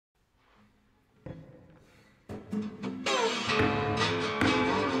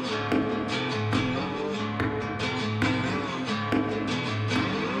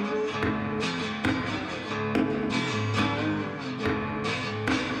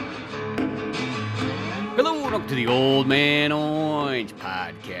Welcome to the Old Man Orange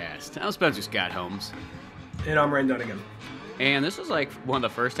podcast. I'm Spencer Scott Holmes. And I'm Ryan Dunigan. And this is like one of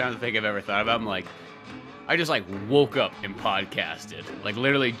the first times I think I've ever thought about. I just woke up and podcasted.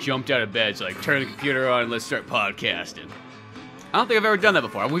 Literally jumped out of bed, so turn the computer on and let's start podcasting. I don't think I've ever done that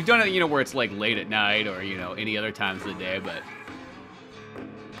before. We've done it, where it's late at night or, any other times of the day, but...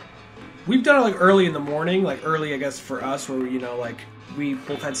 We've done it early in the morning, early I guess for us, where we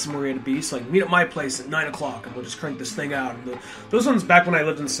both had somewhere we had to be, so meet at my place at 9 o'clock and we'll just crank this thing out. And those ones back when I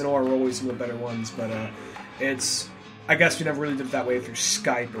lived in Sonora were always some of the better ones, but I guess we never really did it that way through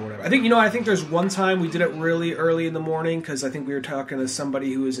Skype or whatever. I think there's one time we did it really early in the morning, because I think we were talking to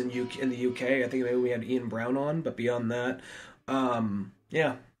somebody who was in the UK. I think maybe we had Ian Brown on, but beyond that,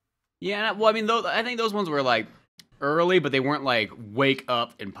 yeah. Yeah, well, I think those ones were early, but they weren't wake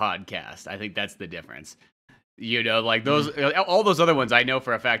up and podcast. I think that's the difference. Those all those other ones I know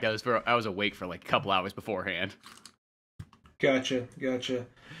for a fact I was awake for a couple hours beforehand. Gotcha.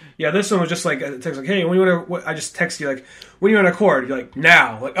 Yeah, this one was just a text hey, when you want to? I just text you when you want to record? You're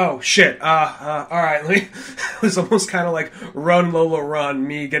now. Oh shit. All right. It was almost kind of run Lola run.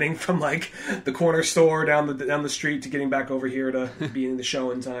 Me getting from the corner store down the street to getting back over here to being the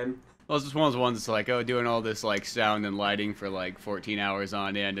show in time. Well, it's just one of those ones that's doing all this sound and lighting for 14 hours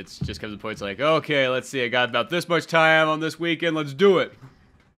on end. It's just comes to the point it's okay, let's see, I got about this much time on this weekend, let's do it.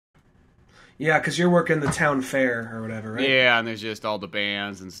 Yeah, because you're working the town fair or whatever, right? Yeah, and there's just all the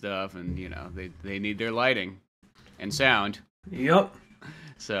bands and stuff, and they need their lighting and sound. Yep.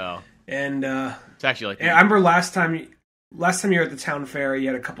 So and it's actually I remember last time you were at the town fair, you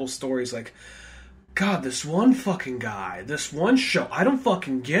had a couple stories God, this one fucking guy, this one show, I don't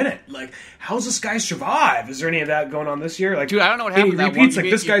fucking get it. How's this guy survive? Is there any of that going on this year? Dude, I don't know what happened. Any repeats?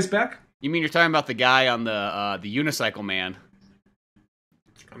 This guy's back? You mean you're talking about the guy on the unicycle man?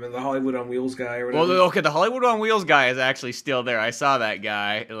 The Hollywood on Wheels guy or whatever. Well, okay, the Hollywood on Wheels guy is actually still there. I saw that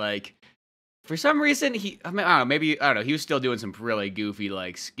guy. For some reason, I don't know, he was still doing some really goofy,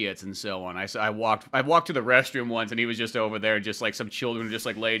 skits and so on. I walked to the restroom once, and he was just over there, just some children just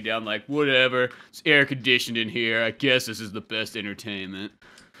laid down, whatever, it's air conditioned in here, I guess this is the best entertainment.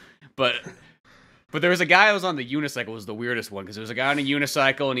 But there was a guy who was on the unicycle, was the weirdest one, because there was a guy on a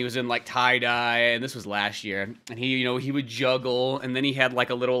unicycle, and he was in, tie-dye, and this was last year, and he, he would juggle, and then he had,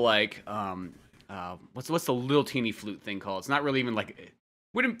 a little, what's the little teeny flute thing called? It's not really even,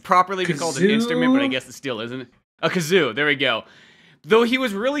 wouldn't properly be called an instrument, but I guess it still isn't. A kazoo, there we go. Though he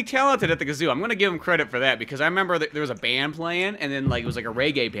was really talented at the kazoo. I'm going to give him credit for that, because I remember that there was a band playing, and then it was a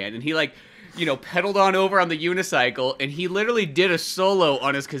reggae band, and he pedaled on over on the unicycle, and he literally did a solo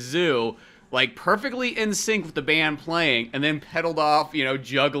on his kazoo, perfectly in sync with the band playing, and then pedaled off,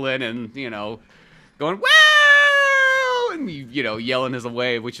 juggling and, going, wow! And, yelling his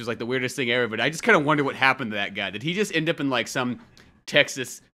away, which was the weirdest thing ever. But I just kind of wonder what happened to that guy. Did he just end up in some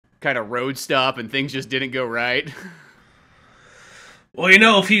Texas kind of road stop and things just didn't go right? Well,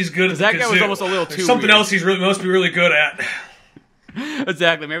 if he's good at that guy was almost a little too something weird. Else he's must be really good at.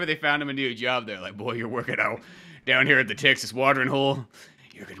 Exactly. Maybe they found him a new job there. Boy, you're working out down here at the Texas watering hole.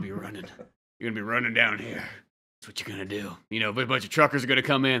 You're gonna be running. You're gonna be running down here. That's what you're gonna do. A bunch of truckers are gonna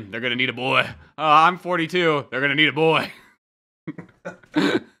come in. They're gonna need a boy. Oh, I'm 42. They're gonna need a boy.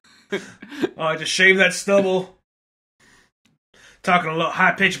 I just shaved that stubble. Talking a little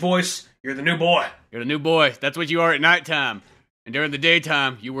high-pitched voice. You're the new boy. You're the new boy. That's what you are at nighttime. And during the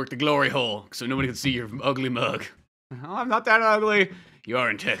daytime, you work the glory hole, so nobody can see your ugly mug. Oh, I'm not that ugly. You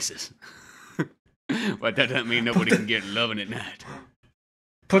are in Texas. But that doesn't mean nobody can get loving at night.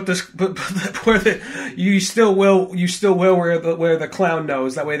 You still will wear the clown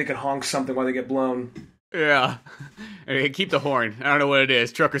nose. That way they can honk something while they get blown. Yeah. Hey, keep the horn. I don't know what it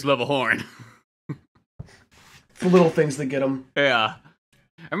is. Truckers love a horn. The little things that get them. Yeah.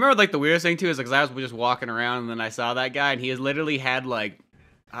 I remember, the weirdest thing, too, is, because I was just walking around, and then I saw that guy, and he literally had,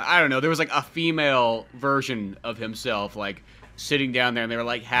 I don't know, there was, a female version of himself, sitting down there, and they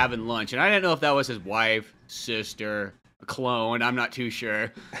were, having lunch. And I didn't know if that was his wife, sister, a clone, I'm not too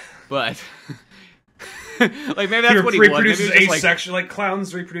sure. But, maybe that's what he reproduces was. Maybe asexually,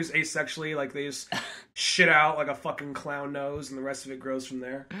 clowns reproduce asexually, they just shit out a fucking clown nose, and the rest of it grows from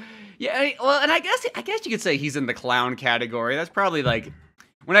there. Yeah, well, and I guess you could say he's in the clown category. That's probably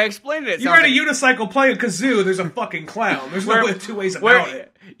when I explained it. You ride a unicycle, play a kazoo. There's a fucking clown. There's no two ways about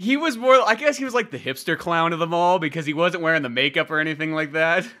it. He was more. I guess he was the hipster clown of them all, because he wasn't wearing the makeup or anything like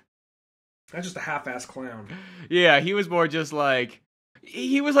that. That's just a half-ass clown. Yeah, he was more just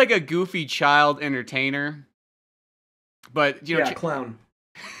he was a goofy child entertainer. But clown.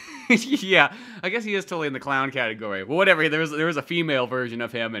 Yeah, I guess he is totally in the clown category. Well, whatever. There was a female version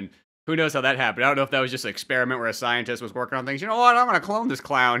of him, and Who knows how that happened? I don't know if that was just an experiment where a scientist was working on things. You know what? I'm gonna clone this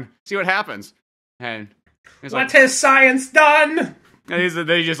clown. See what happens. And what has science done? And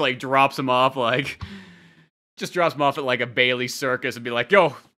they just like drops him off just drops him off at like a Bailey circus and be like,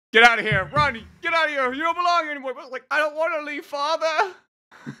 yo, get out of here, run, get out of here, you don't belong here anymore. But like, I don't want to leave, father.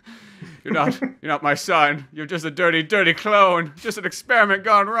 You're not my son. You're just a dirty, dirty clone. Just an experiment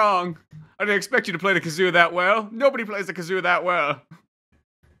gone wrong. I didn't expect you to play the kazoo that well. Nobody plays the kazoo that well.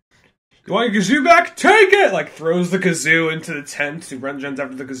 You want your kazoo back? Take it! Like, throws the kazoo into the tent. He runs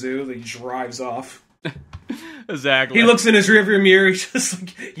after the kazoo. Then he drives off. Exactly. He looks in his rearview mirror. He's just,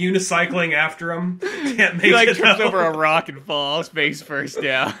 like, unicycling after him. Can't make it trips out. over a rock and falls face first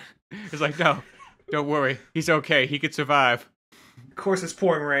down. He's like, no, don't worry. He's okay. He could survive. Of course, it's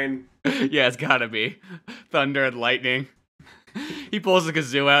pouring rain. Yeah, it's gotta be. Thunder and lightning. He pulls the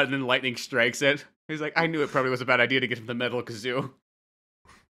kazoo out and then lightning strikes it. He's like, I knew it probably was a bad idea to get him the metal kazoo.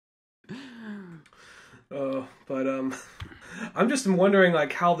 But I'm just wondering,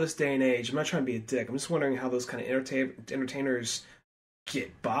 like, how this day and age, I'm not trying to be a dick, I'm just wondering how those kind of entertainers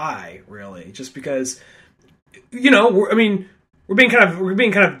get by, really. Just because, you know, we're being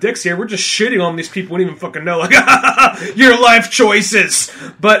kind of dicks here. We're just shitting on these people we don't even fucking know, like, your life choices.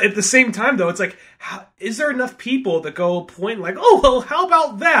 But at the same time, though, it's like, is there enough people that go point like, oh, well, how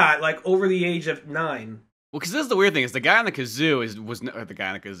about that? Like, over the age of 9. Well, because this is the weird thing, is the guy on the kazoo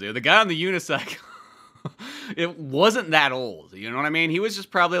the guy on the unicycle, it wasn't that old, you know what I mean? He was just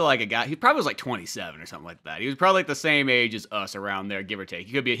probably like a guy, he probably was like 27 or something like that. He was probably like the same age as us around there, give or take.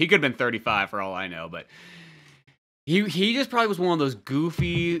 He could have been 35 for all I know, but he just probably was one of those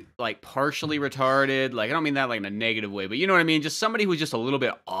goofy, like partially retarded, like I don't mean that like in a negative way, but you know what I mean? Just somebody who's just a little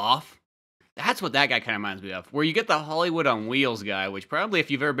bit off. That's what that guy kind of reminds me of. Where you get the Hollywood on Wheels guy, which probably if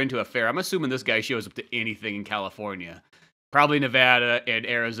you've ever been to a fair, I'm assuming this guy shows up to anything in California. Probably Nevada and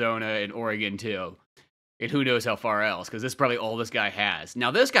Arizona and Oregon too. And who knows how far else, because this is probably all this guy has.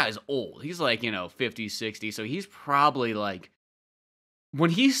 Now, this guy's old. He's like, 50, 60, so he's probably like... When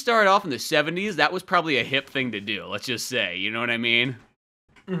he started off in the 70s, that was probably a hip thing to do, let's just say. You know what I mean?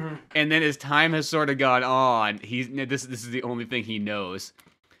 Mm-hmm. And then as time has sort of gone on, this is the only thing he knows.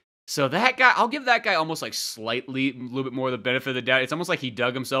 So that guy, I'll give that guy almost like slightly, a little bit more of the benefit of the doubt. It's almost like he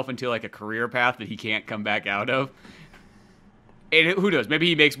dug himself into like a career path that he can't come back out of. And who knows? Maybe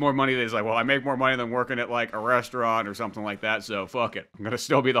he makes more money than he's like, well, I make more money than working at like a restaurant or something like that. So fuck it. I'm going to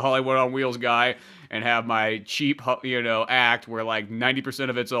still be the Hollywood on Wheels guy and have my cheap, act where like 90%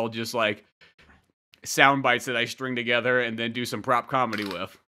 of it's all just like sound bites that I string together and then do some prop comedy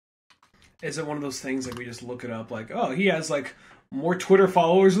with. Is it one of those things like we just look it up like, oh, he has like more Twitter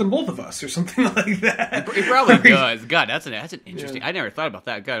followers than both of us or something like that? He probably does. God, that's an interesting... Yeah. I never thought about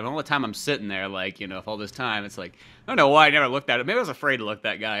that. God, all the time I'm sitting there like, all this time, it's like, I don't know why I never looked at it. Maybe I was afraid to look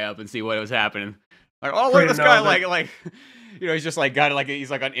that guy up and see what was happening. Like, oh, look at this guy, like, he's just like, got it, like, he's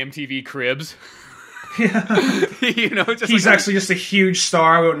like on MTV Cribs. Yeah. Just he's like, actually just a huge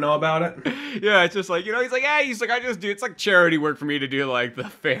star. We don't know about it. Yeah, it's just like, he's like, yeah, he's like, I just do, it's like charity work for me to do, like, the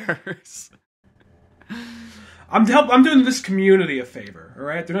fairs. I'm doing this community a favor, all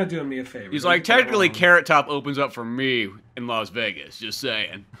right? They're not doing me a favor. He's like, technically, Carrot Top opens up for me in Las Vegas, just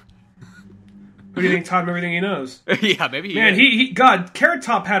saying. Who do you think taught him everything he knows? Yeah, maybe he God, Carrot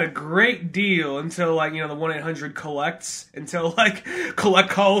Top had a great deal until, like, the 1-800 collects, until, like, collect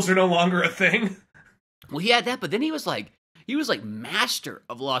calls are no longer a thing. Well, he had that, but then he was like master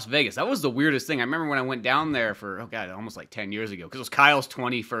of Las Vegas. That was the weirdest thing. I remember when I went down there for, almost like 10 years ago, because it was Kyle's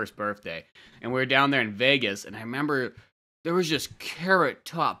 21st birthday, and we were down there in Vegas, and I remember there was just Carrot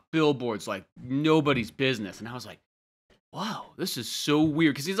Top billboards like nobody's business, and I was like, wow, this is so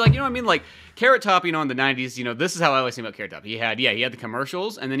weird, because he's like, like Carrot Top, in the 90s, this is how I always think about Carrot Top. He had the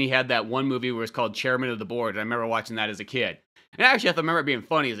commercials, and then he had that one movie where it's called Chairman of the Board, and I remember watching that as a kid. And actually, I remember it being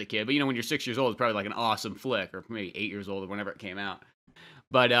funny as a kid, but when you're 6 years old, it's probably like an awesome flick, or maybe 8 years old, or whenever it came out.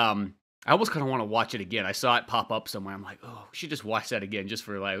 But I almost kind of want to watch it again. I saw it pop up somewhere. I'm like, oh, we should just watch that again, just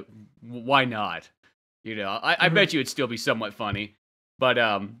for like, why not? I bet you it'd still be somewhat funny. But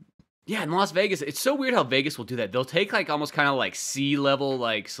yeah, in Las Vegas, it's so weird how Vegas will do that. They'll take like almost kind of like C-level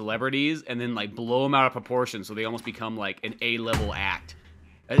like celebrities and then like blow them out of proportion, so they almost become like an A-level act.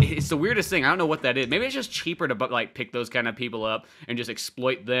 It's the weirdest thing. I don't know what that is. Maybe it's just cheaper to like pick those kind of people up and just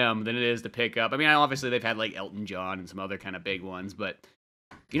exploit them than it is to pick up. I mean, obviously they've had like Elton John and some other kind of big ones, but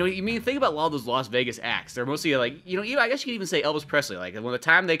think about a lot of those Las Vegas acts. They're mostly like, I guess you could even say Elvis Presley. Like when the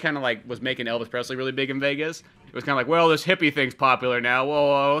time they kind of like was making Elvis Presley really big in Vegas, it was kind of like, well, this hippie thing's popular now.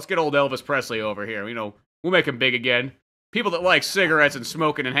 Well, let's get old Elvis Presley over here. We'll make him big again. People that like cigarettes and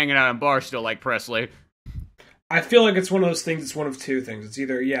smoking and hanging out in bars still like Presley. I feel like it's one of those things. It's one of two things. It's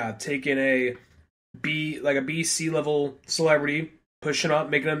either taking a B, C level celebrity, pushing up,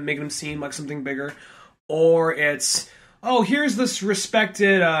 making them seem like something bigger, or it's, oh, here's this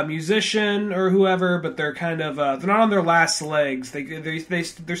respected musician or whoever, but they're kind of they're not on their last legs.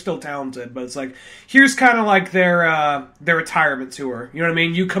 They're still talented, but it's like, here's kind of like their retirement tour. You know what I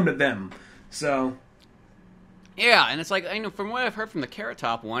mean? You come to them. So yeah, and it's like, I know from what I've heard from the Carrot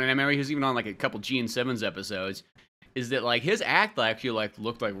Top one, and I remember he was even on like a couple Gene Simmons episodes, is that like his act actually like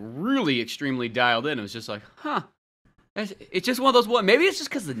looked like really extremely dialed in. It was just like, huh. It's just one of those. Maybe it's just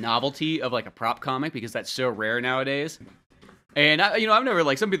because the novelty of like a prop comic, because that's so rare nowadays. And I've never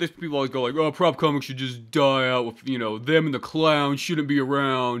like some people always go like, oh, prop comics should just die out with them and the clown shouldn't be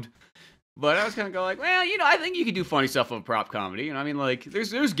around. But I was kind of go like, well, I think you could do funny stuff with a prop comedy. I mean, like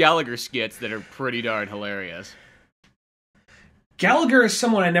there's Gallagher skits that are pretty darn hilarious. Gallagher is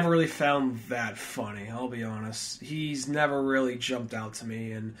someone I never really found that funny, I'll be honest. He's never really jumped out to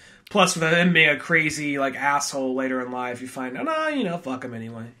me, and plus with him being a crazy, like, asshole later in life, you find, fuck him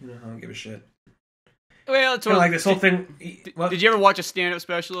anyway. I don't give a shit. Well, it's like this whole thing... Did you ever watch a stand-up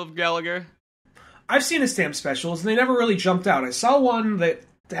special of Gallagher? I've seen his stand-up specials, and they never really jumped out. I saw one that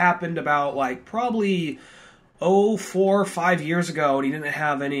happened about, like, probably... 4 or 5 years ago, and he didn't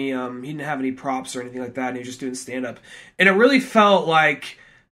have any props or anything like that, and he was just doing stand-up. And it really felt like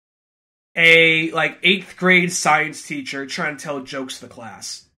a 8th grade science teacher trying to tell jokes to the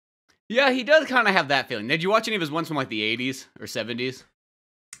class. Yeah, he does kind of have that feeling. Did you watch any of his ones from like the 80s or 70s?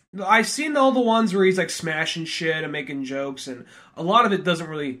 I've seen all the ones where he's like smashing shit and making jokes, and a lot of it doesn't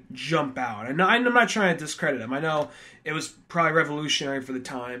really jump out. And I'm not trying to discredit him. I know it was probably revolutionary for the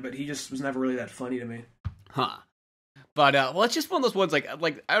time, but he just was never really that funny to me. Huh. But, it's just one of those ones, like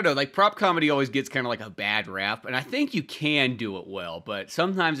I don't know, like, prop comedy always gets kind of like a bad rap, and I think you can do it well, but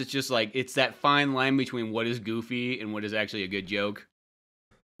sometimes it's just like, it's that fine line between what is goofy and what is actually a good joke.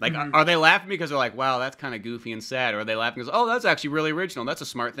 Like, are they laughing because they're like, wow, that's kind of goofy and sad, or are they laughing because, oh, that's actually really original, that's a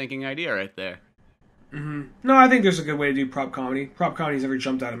smart thinking idea right there. Mm-hmm. No, I think there's a good way to do prop comedy. Prop comedy's never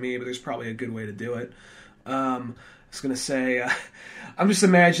jumped out at me, but there's probably a good way to do it. I was going to say, I'm just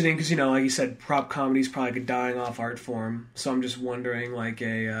imagining, because, like you said, prop comedy is probably like a dying off art form. So I'm just wondering, like,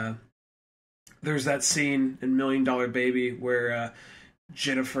 there's that scene in $1 Million Baby where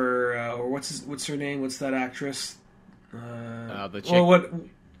Jennifer, or what's her name? What's that actress? The chick. Well,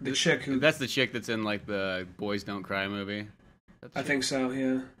 the chick who... That's the chick that's in, like, the Boys Don't Cry movie. I think so,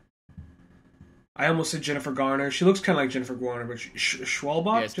 yeah. I almost said Jennifer Garner. She looks kind of like Jennifer Garner, but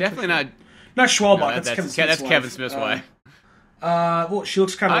Schwalbach? Yeah, it's definitely not... Not Schwalbach. No, that's Kevin Smith's wife. Kevin Smith's wife. Well, she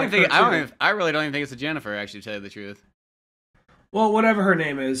looks kind of like her, I really don't even think it's a Jennifer, actually, to tell you the truth. Well, whatever her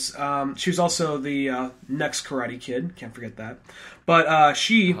name is. She was also the next Karate Kid. Can't forget that. But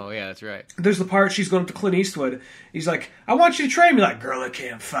she... Oh, yeah, that's right. There's the part she's going up to Clint Eastwood. He's like, I want you to train me. Like, girl, I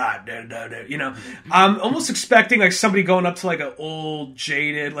can't fight. I'm almost expecting like somebody going up to like an old,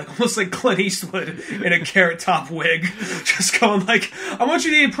 jaded, like almost like Clint Eastwood in a Carrot Top wig. Just going like, I want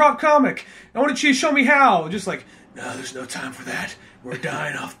you to be a prop comic. I want you to show me how. Just like, no, there's no time for that. We're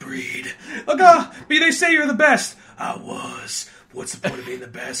dying off breed. Look, but they say you're the best. I was. What's the point of being the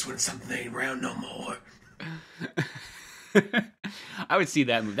best when something ain't around no more? I would see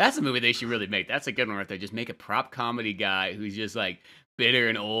that movie. That's a movie they should really make. That's a good one right there. Just make a prop comedy guy who's just like bitter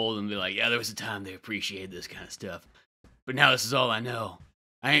and old and be like, yeah, there was a time they appreciated this kind of stuff. But now this is all I know.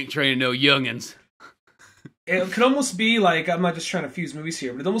 I ain't training no youngins. It could almost be like, I'm not just trying to fuse movies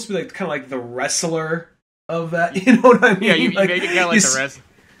here, but it'd almost be like kind of like the wrestler of that. You know what I mean? Yeah, you make it kind of like the wrestler.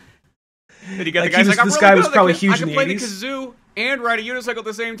 And you got like the guys like, this guy was probably huge in the 80s. I can play the kazoo and ride a unicycle at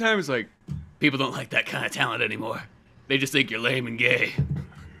the same time. It's like, people don't like that kind of talent anymore. They just think you're lame and gay.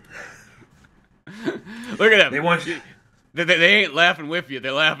 Look at them. They want you. They ain't laughing with you.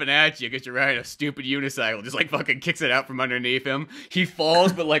 They're laughing at you because you're riding a stupid unicycle. Just like fucking kicks it out from underneath him. He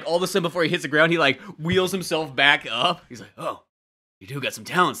falls, but like all of a sudden before he hits the ground, he like wheels himself back up. He's like, oh, you do got some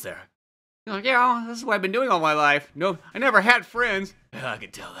talents there. You're like, yeah, this is what I've been doing all my life. No, I never had friends. Yeah, I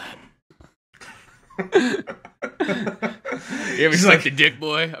can tell that. You ever like the dick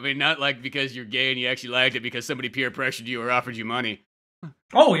boy? I mean, not like because you're gay and you actually liked it, because somebody peer pressured you or offered you money.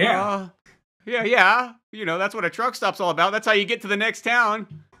 Oh, yeah. Yeah. You know, that's what a truck stop's all about. That's how you get to the next town.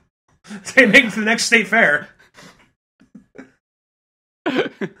 They make it to the next state fair.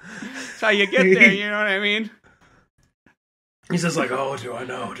 That's how you get there, you know what I mean? He's just like, oh, do I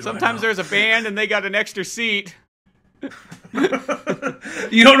know? Sometimes there's a band and they got an extra seat.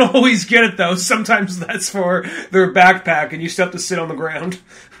 You don't always get it, though. Sometimes that's for their backpack and you still have to sit on the ground.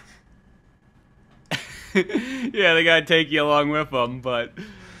 Yeah, they gotta take you along with them, but...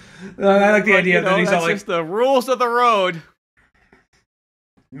 I like the idea that he's that's all like, just the rules of the road.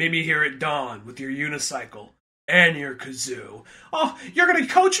 meet me here at dawn with your unicycle and your kazoo. Oh, you're gonna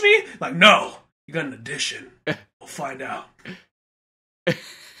coach me? Like, no, you got an addition. We'll find out.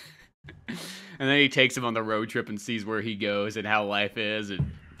 And then he takes him on the road trip and sees where he goes and how life is.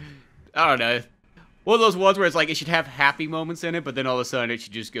 And I don't know. One of those ones where it's like it should have happy moments in it, but then all of a sudden it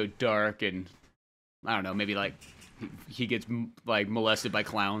should just go dark and I don't know, maybe like he gets like molested by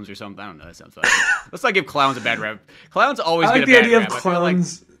clowns or something. I don't know. That sounds funny. Let's not give clowns a bad rap. Clowns always I like get a the bad idea rap. of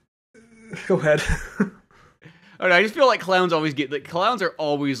clowns. Go ahead. I don't know, I just feel like clowns always get like clowns are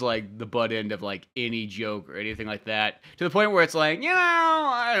always like the butt end of like any joke or anything like that. To the point where it's like,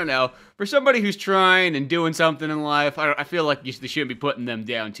 I don't know. For somebody who's trying and doing something in life, I feel like they shouldn't be putting them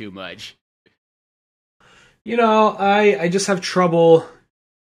down too much. I just have trouble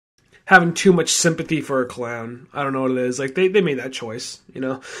having too much sympathy for a clown. I don't know what it is. Like, they made that choice,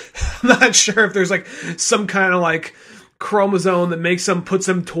 I'm not sure if there's, like, some kind of, like, chromosome that puts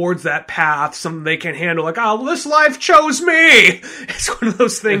them towards that path, something they can handle. Like, oh, this life chose me! It's one of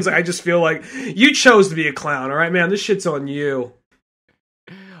those things I just feel like, you chose to be a clown, alright, man? This shit's on you.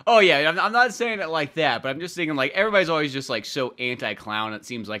 Oh, yeah, I'm not saying it like that, but I'm just thinking, like, everybody's always just, like, so anti-clown, it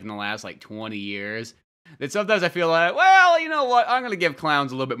seems like, in the last, like, 20 years. That sometimes I feel like, well, you know what? I'm gonna give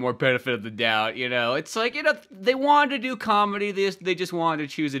clowns a little bit more benefit of the doubt. It's like they wanted to do comedy. They just wanted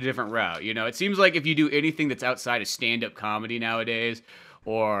to choose a different route. It seems like if you do anything that's outside of stand-up comedy nowadays,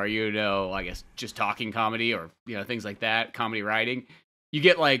 or I guess just talking comedy, or things like that, comedy writing, you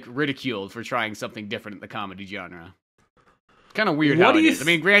get like ridiculed for trying something different in the comedy genre. Kind of weird how it is. I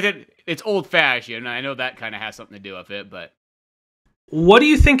mean, granted, it's old-fashioned. And I know that kind of has something to do with it, but. What do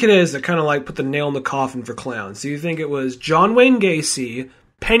you think it is that kind of like put the nail in the coffin for clowns? Do you think it was John Wayne Gacy,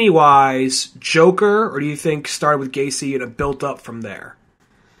 Pennywise, Joker, or do you think started with Gacy and it built up from there?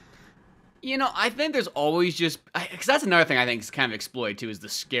 I think there's always because that's another thing I think is kind of exploited too, is the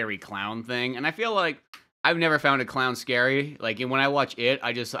scary clown thing. And I feel like I've never found a clown scary. Like, when I watch it,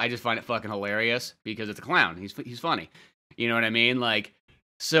 I just find it fucking hilarious because it's a clown. He's funny. You know what I mean? Like,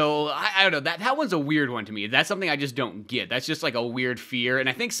 so, I don't know, that one's a weird one to me. That's something I just don't get. That's just like a weird fear. And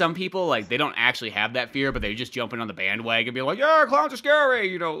I think some people, like, they don't actually have that fear, but they just jump in on the bandwagon and be like, yeah, clowns are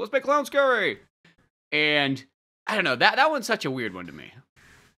scary, let's make clowns scary. And, I don't know, that one's such a weird one to me.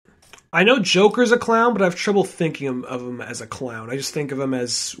 I know Joker's a clown, but I have trouble thinking of him as a clown. I just think of him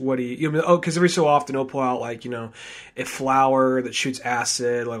as because every so often he'll pull out, like, a flower that shoots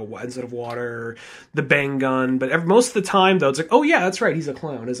acid, like, instead of water, the bang gun. But most of the time, though, it's like, oh, yeah, that's right, he's a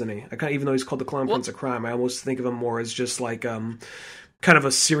clown, isn't he? Even though he's called the Clown Prince of Crime, I almost think of him more as just, like, kind of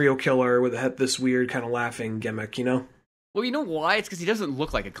a serial killer with this weird kind of laughing gimmick, Well, you know why? It's because he doesn't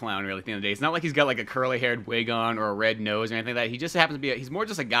look like a clown, really, at the end of the day. It's not like he's got, like, a curly-haired wig on or a red nose or anything like that. He just happens to be he's more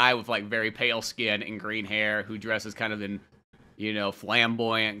just a guy with, like, very pale skin and green hair who dresses kind of in,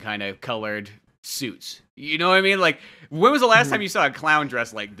 flamboyant kind of colored suits. You know what I mean? Like, when was the last time you saw a clown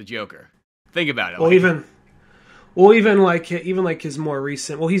dressed like the Joker? Think about it. Well, even like his more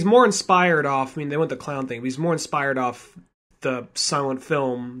recent... Well, he's more inspired off... I mean, they went the clown thing, but he's more inspired off the silent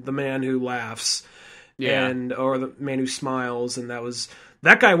film, The Man Who Laughs... Yeah. Or The Man Who Smiles, and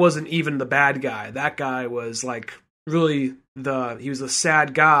that guy wasn't even the bad guy. That guy was like really he was a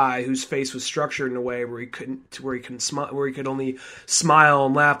sad guy whose face was structured in a way where he couldn't smile, where he could only smile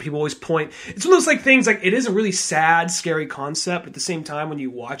and laugh. People always point. It's one of those like things like it is a really sad, scary concept. But at the same time, when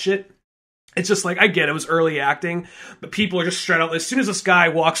you watch it, it's just like, I get it was early acting, but people are just straight out. As soon as this guy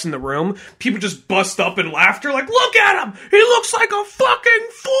walks in the room, people just bust up in laughter, like, look at him! He looks like a fucking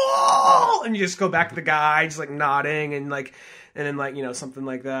fool! And you just go back to the guy, just like nodding, and then something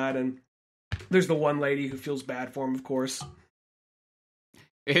like that. And there's the one lady who feels bad for him, of course.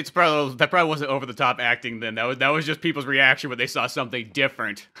 That probably wasn't over the top acting then. That was just people's reaction when they saw something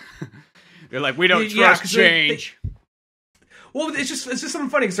different. They're like, we don't trust change. Well, it's just something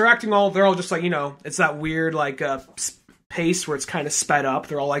funny because they're all just like, it's that weird like pace where it's kind of sped up.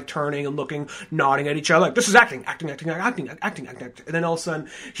 They're all like turning and looking, nodding at each other, like this is acting. And then all of a sudden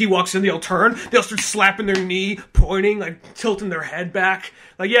he walks in, they'll turn, they'll start slapping their knee, pointing, like tilting their head back.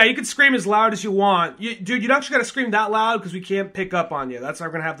 Like, yeah, you can scream as loud as you want, dude. You don't actually got to scream that loud because we can't pick up on you. That's why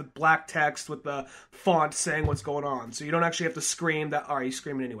we're gonna have the black text with the font saying what's going on, so you don't actually have to scream that. All right, you're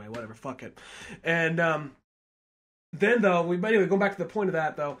screaming anyway. Whatever, fuck it. And then, though, anyway, going back to the point of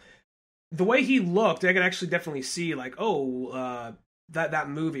that, though, the way he looked, I could actually definitely see, like, that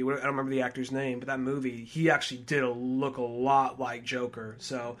movie, I don't remember the actor's name, but that movie, he actually did look a lot like Joker.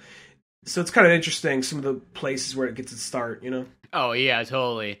 So it's kind of interesting, some of the places where it gets its start, Oh? Oh, yeah,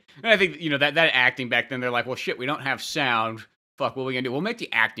 totally. And I think, that acting back then, they're like, well, shit, we don't have sound. fuck, what are we gonna do? We'll make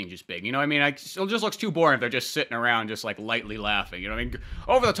the acting just big. You know what I mean? It just looks too boring if they're just sitting around just like lightly laughing. You know what I mean?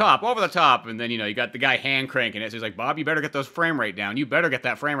 Over the top. And then, you know, you got the guy hand cranking it. So he's like, Bob, you better get those frame rate down. You better get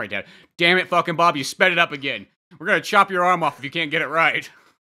that frame rate down. Damn it, fucking Bob, you sped it up again. We're gonna chop your arm off if you can't get it right.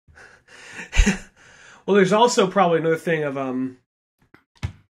 Well, there's also probably another thing of, I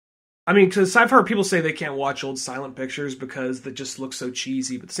mean, because I've heard people say they can't watch old silent pictures because they just look so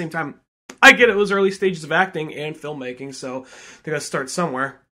cheesy. But at the same time, I get it was early stages of acting and filmmaking, so they got to start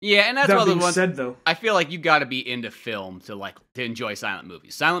somewhere. Yeah, and that's that all the being one. said, though, I feel like you got to be into film to enjoy silent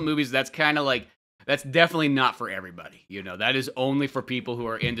movies. Silent movies, that's kind of like that's definitely not for everybody. You know, that is only for people who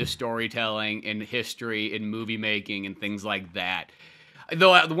are into storytelling and history and movie making and things like that.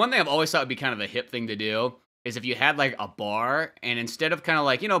 Though the one thing I've always thought would be kind of a hip thing to do is if you had like a bar, and instead of kind of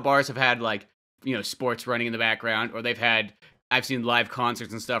like, you know, bars have had like, you know, sports running in the background, or I've seen live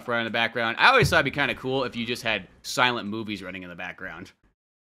concerts and stuff running in the background. I always thought it'd be kind of cool if you just had silent movies running in the background.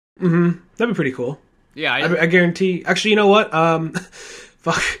 Mm-hmm. That'd be pretty cool. Yeah, I guarantee. Actually, you know what?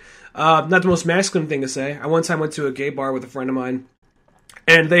 Fuck. Not the most masculine thing to say. I one time went to a gay bar with a friend of mine,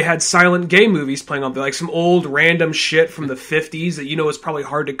 and they had silent gay movies playing on there, like some old random shit from the 50s that, you know, was probably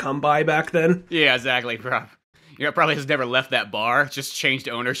hard to come by back then. Yeah, exactly. You know, probably has never left that bar. Just changed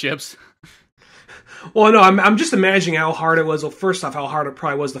ownerships. Well, no, I'm just imagining how hard it was. Well, first off, how hard it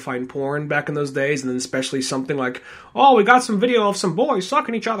probably was to find porn back in those days, and then especially something like, oh, we got some video of some boys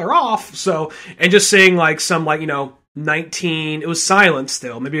sucking each other off. So, and just seeing like some, like, you know, it was silent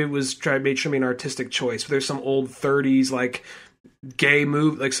still. Maybe it was made sure to be an artistic choice. But there's some old 30s like gay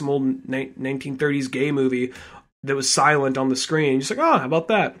movie, like some old 1930s gay movie that was silent on the screen. Just like, oh, how about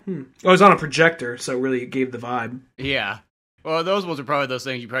that? Oh, it was on a projector, so really it gave the vibe. Yeah. Well, those ones are probably those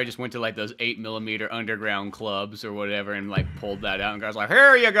things you probably just went to like those 8mm underground clubs or whatever and like pulled that out and guys like,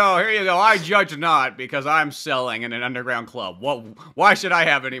 here you go, I judge not because I'm selling in an underground club. Why should I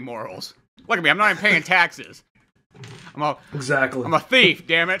have any morals? Look at me, I'm not even paying taxes. I'm a thief,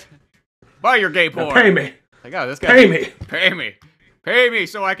 damn it. Buy your gay porn. Now pay me. Like, oh, this guy. Pay me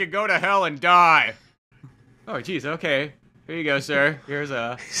so I could go to hell and die. Oh, jeez, okay. Here you go, sir. Here's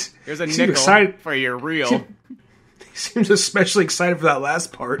a nickel excited for your reel. He seems especially excited for that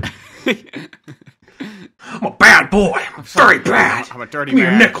last part. I'm a bad boy. I'm very bad. I'm a dirty Give me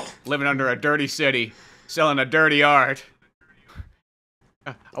man. your nickel. Living under a dirty city. Selling a dirty art.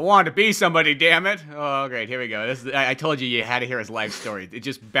 I wanted to be somebody, damn it. Oh, great. Here we go. I told you had to hear his life story. It's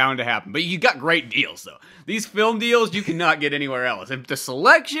just bound to happen. But you got great deals, though. These film deals you cannot get anywhere else. And the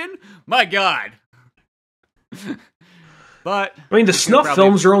selection, my God. But I mean, the snuff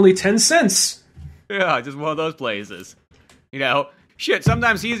films are only 10 cents. Yeah, just one of those places. You know, shit,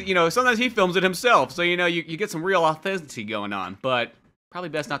 sometimes he films it himself. So, you know, you get some real authenticity going on. But probably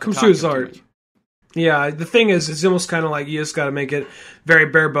best not to Comes talk through his too art. much. Yeah, the thing is, it's almost kind of like you just got to make it very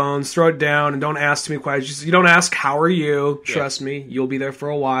bare bones, throw it down, and don't ask too many questions. You don't ask, how are you? Trust me, you'll be there for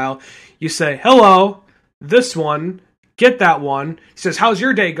a while. You say, hello, this one, get that one. He says, how's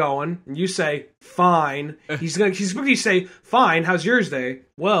your day going? And you say, fine. He's going to say, fine, how's yours day?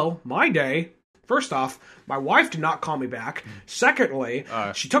 Well, my day, first off, my wife did not call me back. Secondly,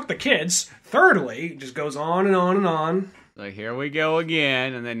 she took the kids. Thirdly, it just goes on and on and on. Like, here we go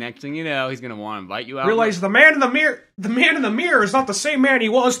again, and then next thing you know, he's gonna want to invite you out. Realize the man in the mirror is not the same man he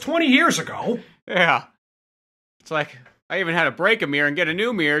was 20 years ago. Yeah. It's like, I even had to break a mirror and get a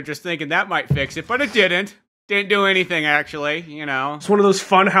new mirror just thinking that might fix it, but it didn't. Didn't do anything, actually, you know. It's one of those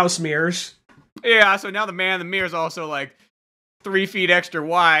funhouse mirrors. Yeah, so now the man in the mirror is also like 3 feet extra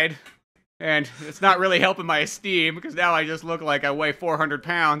wide, and it's not really helping my esteem, because now I just look like I weigh 400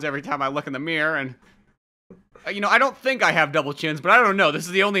 pounds every time I look in the mirror, and you know, I don't think I have double chins, but I don't know. This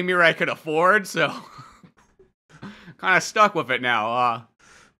is the only mirror I could afford, so kind of stuck with it now.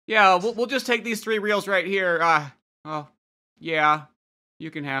 Yeah, we'll just take these 3 reels right here. Oh, yeah,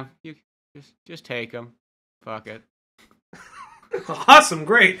 you can just take them. Fuck it. Awesome,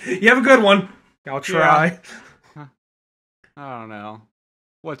 great. You have a good one. I'll try. Yeah. I don't know.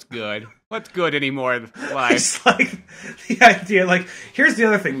 What's good? What's good anymore in life? It's like the idea, like, here's the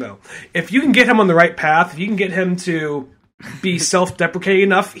other thing, though. If you can get him on the right path, if you can get him to be self-deprecating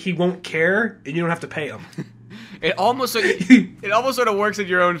enough, he won't care, and you don't have to pay him. It almost sort of works in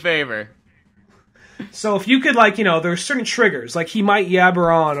your own favor. So if you could, like, you know, there's certain triggers, like he might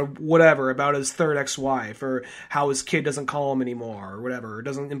yabber on or whatever about his third ex-wife, or how his kid doesn't call him anymore, or whatever, or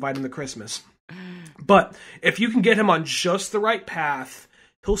doesn't invite him to Christmas. But if you can get him on just the right path,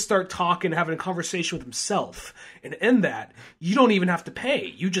 he'll start talking, having a conversation with himself. And in that, you don't even have to pay.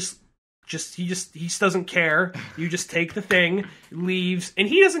 You he doesn't care. You just take the thing, leaves, and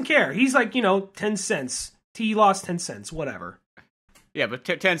he doesn't care. He's like, you know, 10 cents. He lost 10 cents, whatever. Yeah, but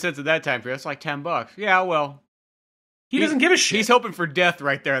 10 cents at that time period, that's like $10. Yeah, well. He doesn't give a shit. He's hoping for death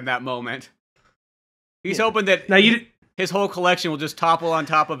right there in that moment. He's hoping that his whole collection will just topple on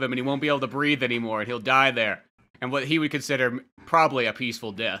top of him and he won't be able to breathe anymore and he'll die there. And what he would consider probably a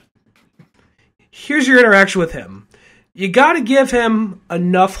peaceful death. Here's your interaction with him. You gotta give him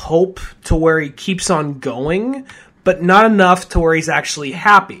enough hope to where he keeps on going, but not enough to where he's actually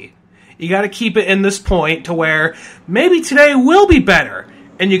happy. You gotta keep it in this point to where maybe today will be better.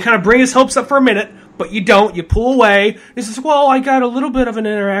 And you kind of bring his hopes up for a minute, but you don't. You pull away. He says, well, I got a little bit of an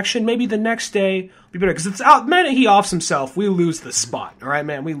interaction. Maybe the next day will be better. Because it's out. The minute he offs himself, we lose the spot. All right,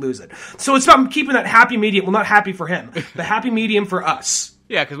 man? We lose it. So it's about keeping that happy medium. Well, not happy for him. The happy medium for us.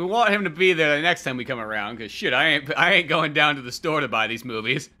 Yeah, because we want him to be there the next time we come around. Because shit, I ain't going down to the store to buy these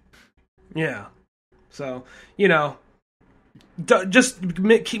movies. Yeah. So, just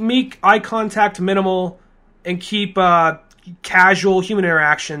make eye contact minimal and keep casual human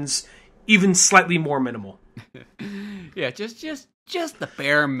interactions even slightly more minimal. Yeah, just the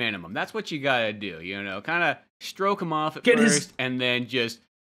bare minimum. That's what you gotta do, kind of stroke him off at first and then just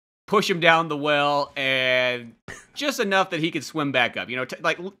push him down the well and just enough that he can swim back up.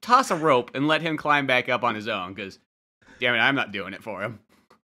 Like toss a rope and let him climb back up on his own because, damn it, I'm not doing it for him.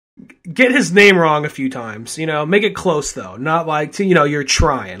 Get his name wrong a few times, make it close though. Not like, you're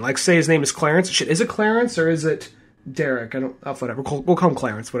trying. Like say his name is Clarence. Shit, is it Clarence or is it Derek? Whatever. We'll call him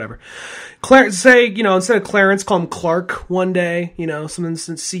Clarence, whatever. Clarence, say, instead of Clarence, call him Clark one day, something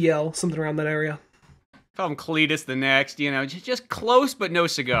since CL, something around that area. Call him Cletus the next, just close but no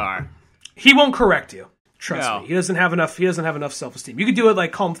cigar. He won't correct you. Trust me. He doesn't have enough self-esteem. You could do it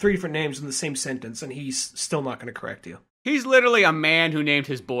like call him 3 different names in the same sentence and he's still not going to correct you. He's literally a man who named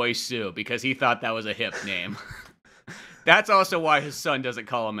his boy Sue because he thought that was a hip name. That's also why his son doesn't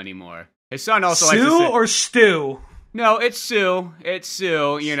call him anymore. His son also likes to say, Sue or Stu? No, it's Sue. It's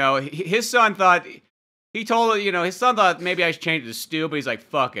Sue. His son thought, his son thought maybe I should change it to Stu, but he's like,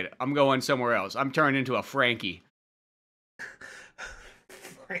 fuck it. I'm going somewhere else. I'm turning into a Frankie.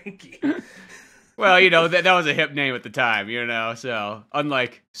 Frankie. Well, that was a hip name at the time, so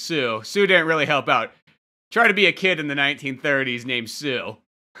unlike Sue didn't really help out. Try to be a kid in the 1930s named Sue.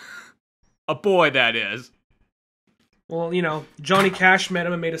 A boy, that is. Well, Johnny Cash met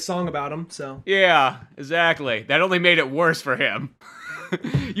him and made a song about him, so. Yeah, exactly. That only made it worse for him.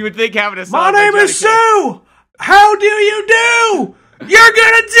 You would think having a song My name is Sue! How do you do? You're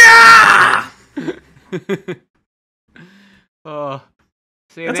gonna die! Oh.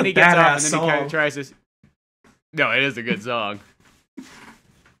 See, and That's then a he gets off and then song. he kind of tries to... No, it is a good song.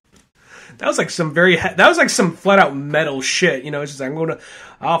 That was like some flat out metal shit. It's just like,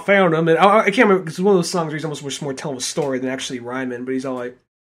 I found him. And I can't remember, because it's one of those songs where he's almost more telling a story than actually rhyming. But he's all like,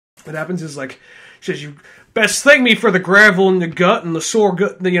 what happens is like, he says, you best thank me for the gravel in the gut and the sore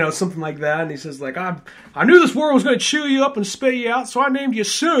gut, something like that. And he says, like, I knew this world was going to chew you up and spit you out, so I named you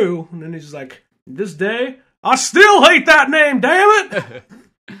Sue. And then he's like, this day, I still hate that name, damn it!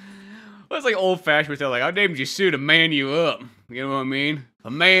 Well, it's like old-fashioned stuff. Like, I named you Sue to man you up. You know what I mean?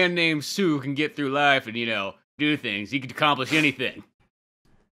 A man named Sue can get through life and, do things. He can accomplish anything.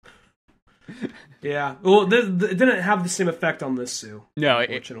 Yeah. Well, it didn't have the same effect on this Sue. No,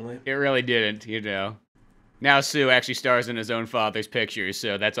 unfortunately. It really didn't, Now Sue actually stars in his own father's pictures,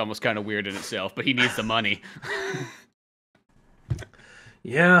 so that's almost kind of weird in itself, but he needs the money.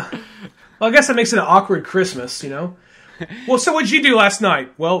 Yeah. Well, I guess that makes it an awkward Christmas, Well, so what'd you do last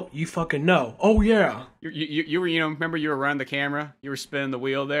night? Well, you fucking know. Oh, yeah. You were, remember you were around the camera? You were spinning the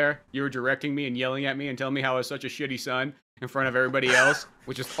wheel there? You were directing me and yelling at me and telling me how I was such a shitty son in front of everybody else,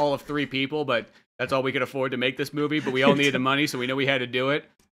 which is all of 3 people, but that's all we could afford to make this movie, but we all needed the money, so we know we had to do it.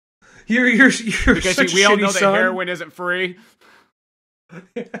 You're because such we a all shitty know son. that heroin isn't free.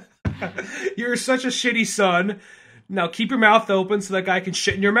 You're such a shitty son. Now keep your mouth open so that guy can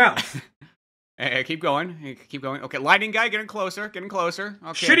shit in your mouth. Hey, keep going. Keep going. Okay, lighting guy, getting closer. Okay.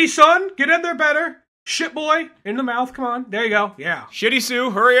 Shitty son, get in there better. Shit boy, in the mouth, come on. There you go, yeah. Shitty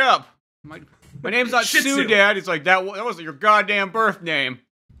Sue, hurry up. My name's not Shih Sue, Tzu. Dad. It's like, that wasn't your goddamn birth name.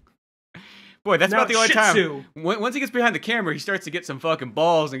 Boy, that's Now about the only Shih time. Tzu. Once he gets behind the camera, he starts to get some fucking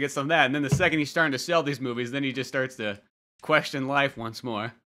balls and get some of that. And then the second he's starting to sell these movies, then he just starts to question life once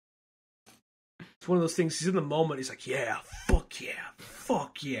more. It's one of those things, he's in the moment, he's like, yeah, fuck yeah,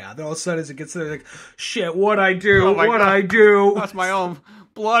 fuck yeah. Then all of a sudden as it gets there, like, shit, what'd I do, Oh my what'd God. I do? That's my own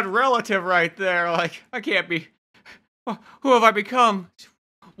blood relative right there. Like, I can't be... Who have I become?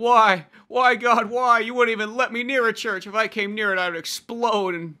 Why? Why, God, why? You wouldn't even let me near a church. If I came near it, I would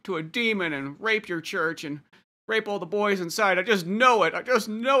explode into a demon and rape your church and rape all the boys inside. I just know it.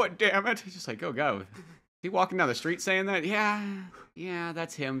 Damn it. It's just like, oh, God. he walking down the street saying that? Yeah,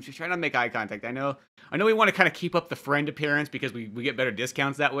 that's him. Just trying to make eye contact. I know we want to kind of keep up the friend appearance because we get better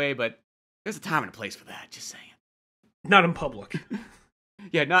discounts that way, but there's a time and a place for that. Just saying. Not in public.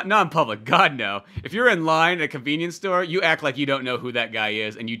 Yeah, not in public. God, no. If you're in line at a convenience store, you act like you don't know who that guy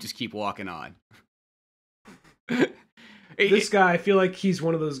is, and you just keep walking on. This guy, I feel like he's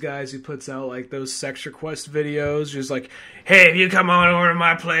one of those guys who puts out, like, those sex request videos, just like, hey, if you come on over to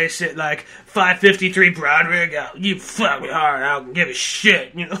my place at, like, 553 Broderick, you fuck me hard, I don't give a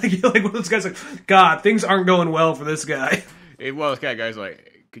shit. You know, like one of those guys, like, God, things aren't going well for this guy. Well, this guy's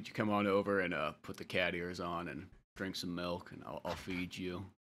like, could you come on over and put the cat ears on and drink some milk, and I'll feed you,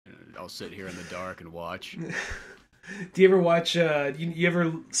 and I'll sit here in the dark and watch. Do you ever watch, you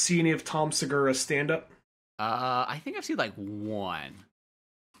ever see any of Tom Segura's stand-up? I think I've seen, like, one.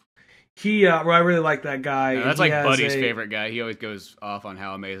 I really like that guy. No, that's, like, Buddy's favorite guy. He always goes off on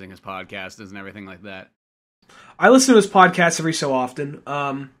how amazing his podcast is and everything like that. I listen to his podcast every so often.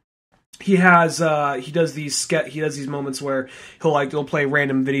 He does these moments where he'll play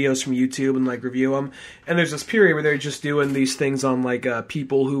random videos from YouTube and, like, review them. And there's this period where they're just doing these things on, like,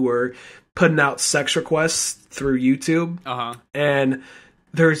 people who were putting out sex requests through YouTube. Uh-huh. And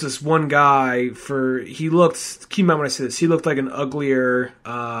there's this one guy keep in mind when I say this, he looked like an uglier,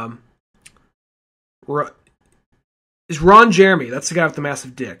 is Ron Jeremy, that's the guy with the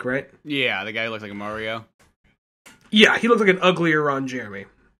massive dick, right? Yeah, the guy who looks like a Mario. Yeah, he looked like an uglier Ron Jeremy.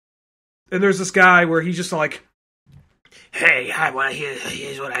 And there's this guy where he's just like, hey,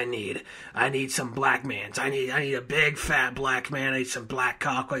 here's what I need. I need some black mans. I need a big fat black man. I need some black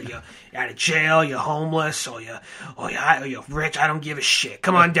cock. Whether you're out of jail, you're homeless, or you're rich. I don't give a shit.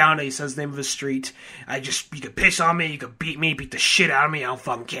 Come on down. He says the name of a street. You can piss on me. You can beat me. Beat the shit out of me. I don't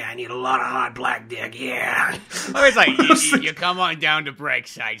fucking care. I need a lot of hot black dick. Yeah. Or it's like you come on down to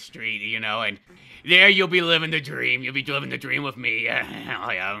Breakside Street, you know, and there you'll be living the dream. You'll be living the dream with me.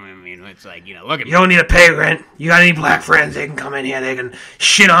 I mean, it's like, you know, look at me. You don't need to pay rent. You got any black friends? They can come in here. They can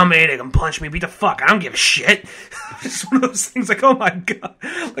shit on me. They can punch me. Beat the fuck. I don't give a shit. It's one of those things like, oh my God.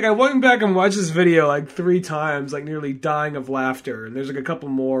 Like, I went back and watched this video like 3 times, like nearly dying of laughter. And there's like a couple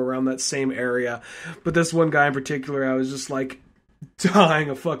more around that same area. But this one guy in particular, I was just like dying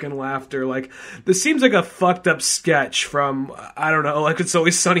of fucking laughter. Like, this seems like a fucked up sketch from, I don't know, like It's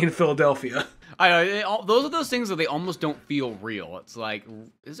Always Sunny in Philadelphia. Those are those things that they almost don't feel real. It's like,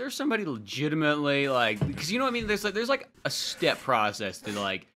 is there somebody legitimately, like, because you know what I mean? There's like a step process to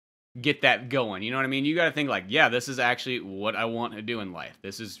like get that going. You know what I mean? You got to think like, yeah, this is actually what I want to do in life.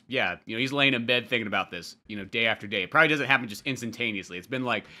 This is, yeah, you know, he's laying in bed thinking about this, you know, day after day. It probably doesn't happen just instantaneously. It's been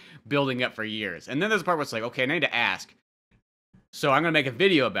like building up for years. And then there's a part where it's like, okay, I need to ask. So I'm gonna make a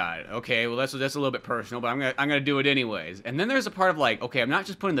video about it. Okay, well that's a little bit personal, but I'm gonna do it anyways. And then there's a part of like, okay, I'm not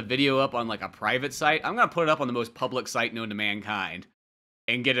just putting the video up on like a private site. I'm gonna put it up on the most public site known to mankind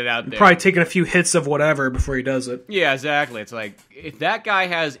and get it out there. Probably taking a few hits of whatever before he does it. Yeah, exactly. It's like if that guy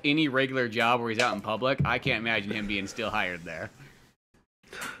has any regular job where he's out in public, I can't imagine him being still hired there.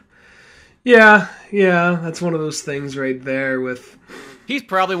 Yeah, that's one of those things right there with. He's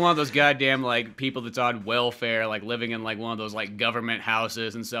probably one of those goddamn, like, people that's on welfare, like, living in, like, one of those, like, government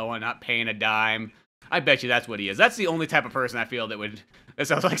houses and so on, not paying a dime. I bet you that's what he is. That's the only type of person I feel that would... That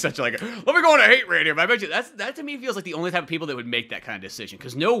sounds like such, like, let me go on a hate radio, but I bet you that to me feels like the only type of people that would make that kind of decision.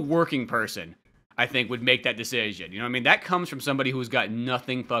 Because no working person, I think, would make that decision. You know what I mean? That comes from somebody who's got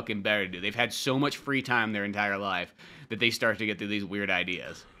nothing fucking better to do. They've had so much free time their entire life that they start to get through these weird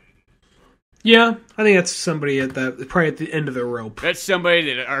ideas. Yeah, I think that's somebody probably at the end of the rope. That's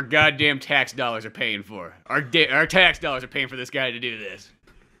somebody that our goddamn tax dollars are paying for. Our tax dollars are paying for this guy to do this.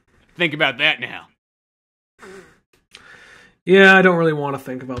 Think about that now. Yeah, I don't really want to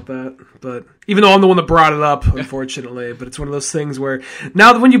think about that, but even though I'm the one that brought it up, unfortunately, but it's one of those things where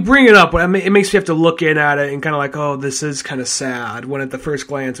now that when you bring it up, it makes me have to look in at it and kind of like, oh, this is kind of sad. When at the first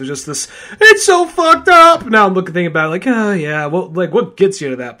glance it was just this, it's so fucked up. Now I'm thinking about it like, oh yeah, well, like what gets you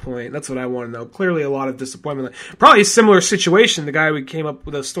to that point? That's what I want to know. Clearly a lot of disappointment. Probably a similar situation. The guy we came up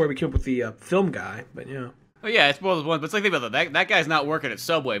with the film guy, but yeah. Well, yeah, it's one of those ones, but it's like, think about that guy's not working at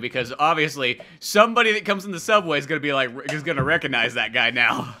Subway because obviously somebody that comes in the Subway is going to recognize that guy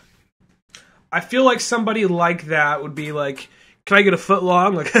now. I feel like somebody like that would be like, can I get a foot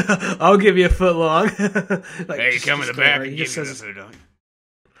long? Like, I'll give you a foot long. Like, hey, you come in the back and he just give says it.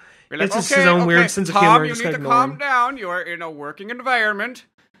 It's just his own weird sense of humor. Tom, you need to calm down. You are in a working environment.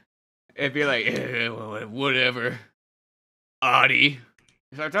 It'd be like, whatever. Audie.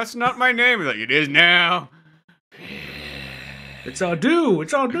 He's like, that's not my name. He's like, it is now. It's all due.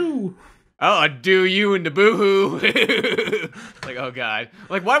 I'll do you and the boohoo. Like, oh god.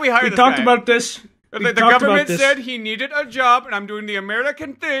 Like, why do we hire this guy? We talked about this. The government said he needed a job, and I'm doing the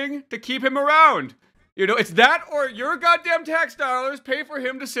American thing to keep him around. You know, it's that or your goddamn tax dollars pay for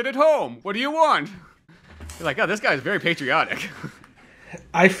him to sit at home. What do you want? You're like, oh, this guy's very patriotic.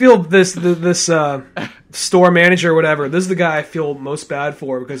 I feel this store manager or whatever, this is the guy I feel most bad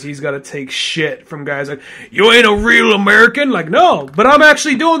for because he's got to take shit from guys like, you ain't a real American? Like, no, but I'm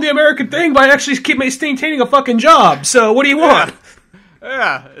actually doing the American thing by actually maintaining a fucking job. So what do you want?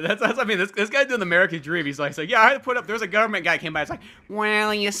 Yeah, that's I mean, this guy's doing the American dream. He's like, yeah, I had to put up, there's a government guy came by, it's like,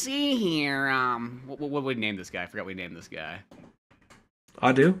 well, you see here, what would we name this guy? I forgot we named this guy.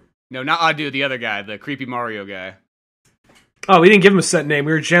 Adu? No, not Adu, the other guy, the creepy Mario guy. Oh, we didn't give him a set name.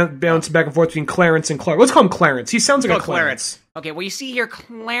 We were bouncing back and forth between Clarence and Clark. Let's call him Clarence. He sounds like a Clarence. Okay, well, you see here,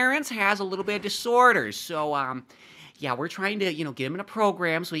 Clarence has a little bit of disorders. So, yeah, we're trying to, get him in a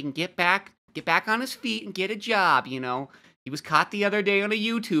program so he can get back on his feet and get a job, He was caught the other day on a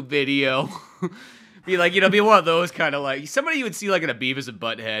YouTube video. Be one of those kind of like, somebody you would see like in a Beavis and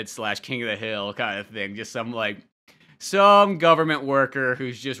Butthead / King of the Hill kind of thing. Just some government worker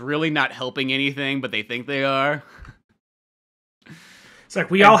who's just really not helping anything, but they think they are. It's like,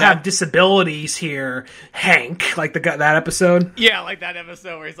 we all have disabilities here, Hank. Like that episode? Yeah, like that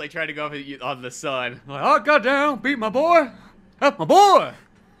episode where he's like trying to go on the sun. Like, oh, goddamn, beat my boy. Help my boy.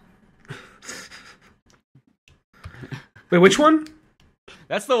 Wait, which one?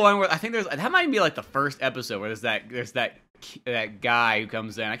 That's the one where I think that might be like the first episode where there's that guy who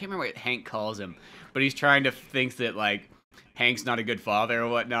comes in. I can't remember what Hank calls him, but he's trying to think that like Hank's not a good father or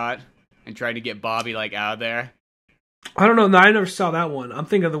whatnot, and trying to get Bobby like out of there. I don't know. No, I never saw that one. I'm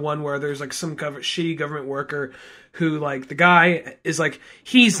thinking of the one where there's like some shitty government worker who, like, the guy is like,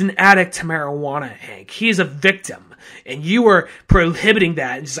 he's an addict to marijuana, Hank. He's a victim. And you are prohibiting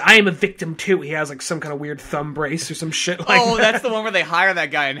that. And says, I am a victim too. He has like some kind of weird thumb brace or some shit like that. Oh, that's the one where they hire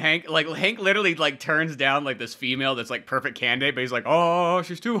that guy and Hank literally like turns down like this female that's like perfect candidate, but he's like, oh,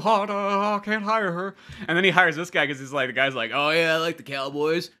 she's too hot. I can't hire her. And then he hires this guy because he's like, the guy's like, oh yeah, I like the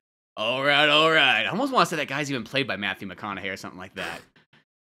Cowboys. All right. I almost want to say that guy's even played by Matthew McConaughey or something like that.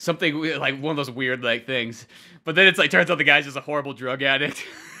 Something like one of those weird like things. But then it's like, turns out the guy's just a horrible drug addict.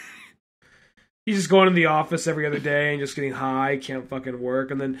 He's just going to the office every other day and just getting high, can't fucking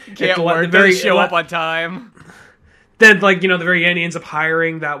work, and then doesn't show up on time. Then, like, the very end, he ends up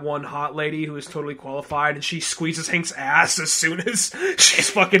hiring that one hot lady who is totally qualified, and she squeezes Hank's ass as soon as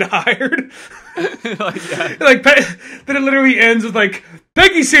she's fucking hired. Then it literally ends with, like,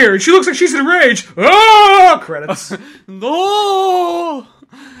 Peggy's here, and she looks like she's in a rage. Oh! Credits. No!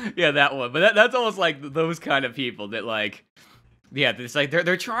 Yeah, that one. But that's almost like those kind of people that, like, yeah, it's like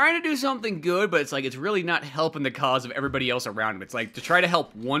they're trying to do something good, but it's like it's really not helping the cause of everybody else around them. It's like to try to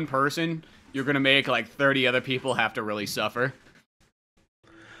help one person, you're going to make like 30 other people have to really suffer.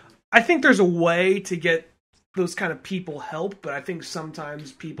 I think there's a way to get those kind of people help, but I think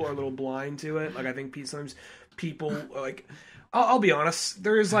sometimes people are a little blind to it. Like, I think sometimes people are like, I'll be honest,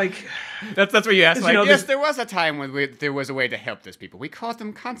 there is like... That's what you asked. Like, yes, there was a time when there was a way to help those people. We called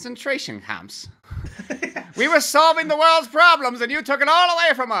them concentration camps. We were solving the world's problems, and you took it all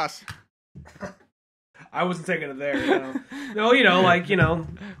away from us. I wasn't taking it there, No,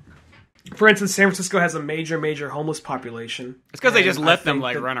 for instance, San Francisco has a major homeless population. It's because they just let them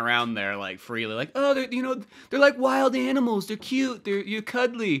like run around there like freely, like, oh, they're like wild animals. They're cute. You're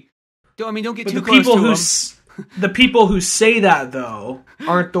cuddly. Don't get too close to them. The people who say that, though,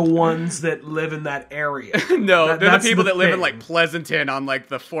 aren't the ones that live in that area. No, they're the people that live in, like, Pleasanton on, like,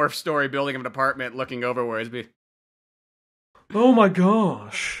 the 4th-story building of an apartment looking over where it's... Oh, my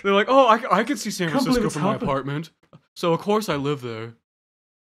gosh. They're like, oh, I can see San Francisco from my apartment, so of course I live there.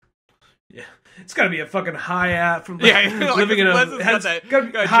 Yeah. It's gotta be a fucking high-ass from living in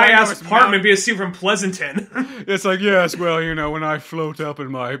a high-ass apartment be a scene from Pleasanton. It's like, yes, well, when I float up in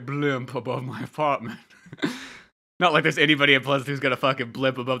my blimp above my apartment. Not like there's anybody in Pleasanton who's got a fucking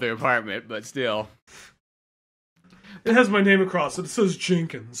blimp above their apartment, but still. It has my name across it. It says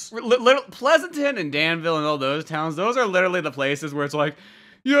Jenkins. Pleasanton and Danville and all those towns, those are literally the places where it's like,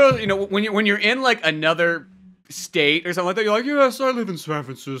 yeah, when you're in like another state or something like that, you're like, yes, I live in San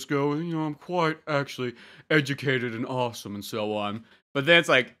Francisco, and I'm quite actually educated and awesome and so on. But then it's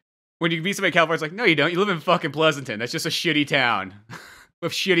like, when you meet somebody in California, it's like, no, you don't. You live in fucking Pleasanton. That's just a shitty town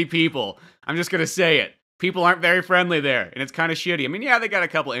with shitty people. I'm just gonna say it. People aren't very friendly there, and it's kind of shitty. I mean, yeah, they got a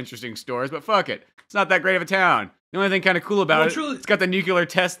couple interesting stores, but fuck it. It's not that great of a town. The only thing kind of cool about it's got the nuclear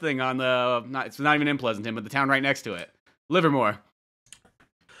test thing on it's not even in Pleasanton, but the town right next to it. Livermore.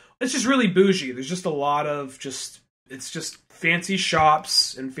 It's just really bougie. There's just a lot of just it's just fancy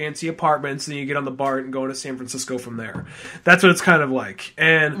shops and fancy apartments, and you get on the BART and go to San Francisco from there. That's what it's kind of like.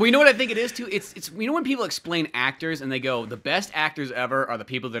 And well, you know what I think it is too? It's you know when people explain actors and they go, the best actors ever are the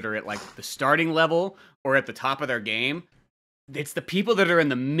people that are at like the starting level or at the top of their game. It's the people that are in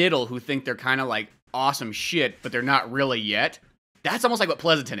the middle who think they're kind of like awesome shit, but they're not really yet. That's almost like what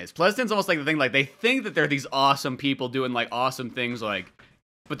Pleasanton is. Pleasanton's almost like the thing, like they think that they're these awesome people doing like awesome things, like,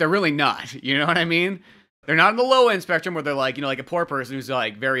 but they're really not. You know what I mean? They're not in the low end spectrum where they're like, you know, like a poor person who's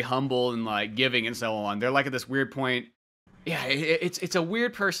like very humble and like giving and so on. They're like at this weird point. Yeah, it's a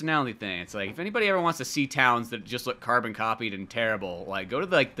weird personality thing. It's like if anybody ever wants to see towns that just look carbon copied and terrible, like go to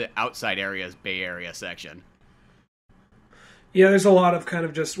like the outside areas, Bay Area section. Yeah, there's a lot of kind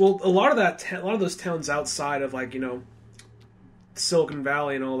of just, well, a lot of those towns outside of like, you know, Silicon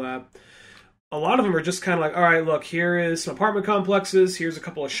Valley and all that. A lot of them are just kind of like, all right, look, here is some apartment complexes, here's a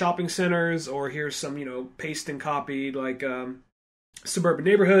couple of shopping centers, or here's some, you know, paste and copied like suburban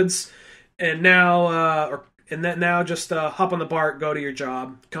neighborhoods, and now just hop on the BART, go to your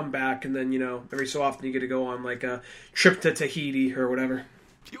job, come back, and then, you know, every so often you get to go on like a trip to Tahiti or whatever.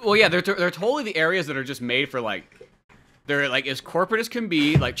 Well, yeah, they're totally the areas that are just made for like, they're like as corporate as can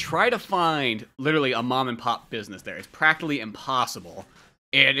be. Like try to find literally a mom and pop business there. It's practically impossible.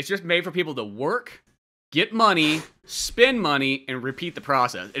 And it's just made for people to work, get money, spend money, and repeat the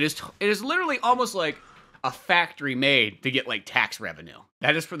process. It is literally almost like a factory made to get like tax revenue.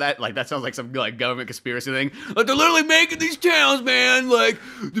 That is for that, like that sounds like some like government conspiracy thing. Like they're literally making these towns, man, like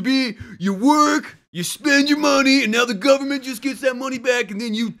to be you work, you spend your money, and now the government just gets that money back, and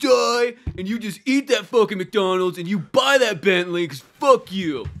then you die, and you just eat that fucking McDonald's, and you buy that Bentley, because fuck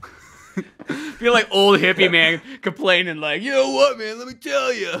you. Feel like old hippie man complaining like, you know what, man, let me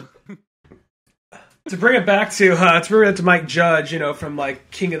tell you. To bring it back to Mike Judge, you know, from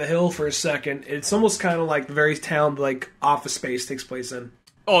like King of the Hill for a second, it's almost kind of like the very town like Office Space takes place in.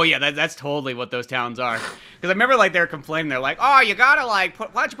 Oh yeah, that's totally what those towns are. Because I remember like they're complaining, they're like, oh, you gotta like, why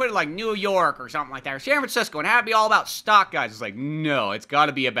don't you put it like New York or something like that, or San Francisco, and have it be all about stock guys. It's like, no, it's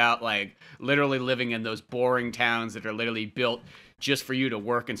gotta be about like literally living in those boring towns that are literally built just for you to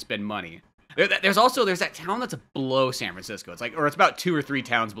work and spend money. There's that town that's below San Francisco. It's like, or it's about 2 or 3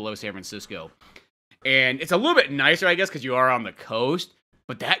 towns below San Francisco. And it's a little bit nicer, I guess, because you are on the coast.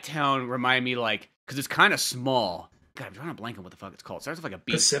 But that town reminded me, like, because it's kind of small. God, I'm trying to blank on what the fuck it's called. It starts with like a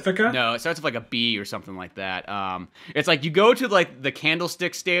B. Pacifica? No, it starts with like a B or something like that. It's like you go to like the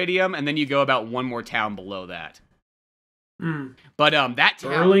Candlestick Stadium, and then you go about one more town below that. Mm. But that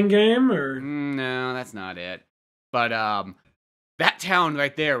town, Burlingame or no, that's not it. But that town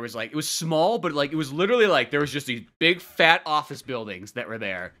right there was like, it was small, but like it was literally like there was just these big fat office buildings that were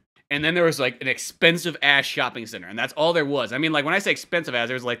there. And then there was like an expensive ass shopping center, and that's all there was. I mean, like when I say expensive ass,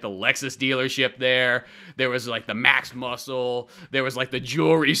 there was like the Lexus dealership there. There was like the Max Muscle. There was like the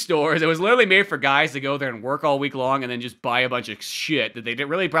jewelry stores. It was literally made for guys to go there and work all week long and then just buy a bunch of shit that they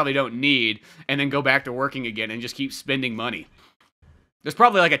really probably don't need, and then go back to working again and just keep spending money. There's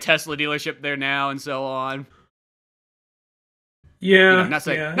probably like a Tesla dealership there now and so on. Yeah, you know, not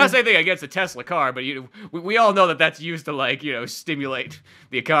saying anything against a Tesla car, but we all know that that's used to like, you know, stimulate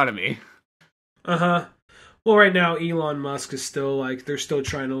the economy. Uh-huh. Well, right now Elon Musk is still like, they're still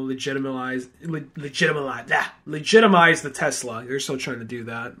trying to legitimize the Tesla. They're still trying to do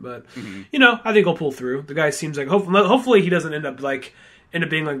that, but you know, I think he'll pull through. The guy seems like hopefully he doesn't end up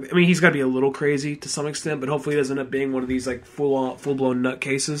being like, I mean, he's got to be a little crazy to some extent, but hopefully he doesn't end up being one of these like full blown nut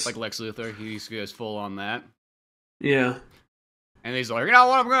cases. Like Lex Luthor, he goes full on that. Yeah. And he's like, you know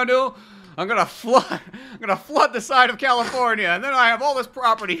what I'm gonna do? I'm gonna flood the side of California, and then I have all this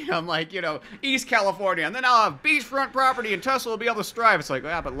property. I'm like, you know, East California, and then I'll have beachfront property, and Tesla will be able to strive. It's like,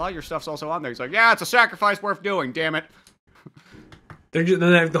 yeah, but a lot of your stuff's also on there. He's like, yeah, it's a sacrifice worth doing. Damn it.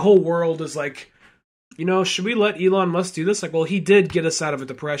 The whole world is like, you know, should we let Elon Musk do this? Like, well, he did get us out of a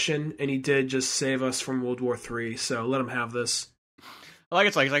depression, and he did just save us from World War III. So let him have this. Like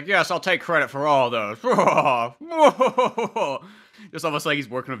he's like, yes, I'll take credit for all those. Just almost like he's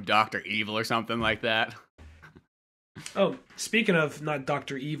working with Dr. Evil or something like that. Oh, speaking of not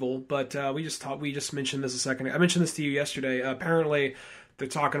Dr. Evil, but we just mentioned this a second ago. I mentioned this to you yesterday. Apparently, they're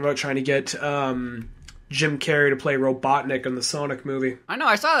talking about trying to get Jim Carrey to play Robotnik in the Sonic movie. I know,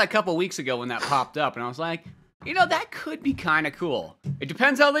 I saw that a couple weeks ago when that popped up, and I was like, you know, that could be kind of cool. It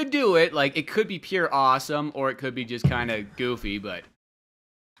depends how they do it. Like, it could be pure awesome, or it could be just kind of goofy, but...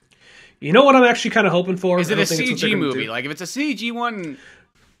 You know what I'm actually kind of hoping for? Is it a CG movie? Like, if it's a CG one...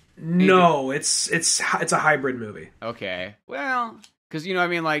 No, it's a hybrid movie. Okay. Well, because, you know, I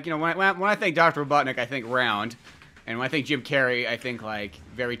mean, like, you know, when I think Dr. Robotnik, I think round. And I think Jim Carrey, like,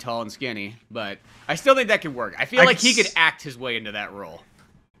 very tall and skinny. But I still think that could work. I feel like he could act his way into that role.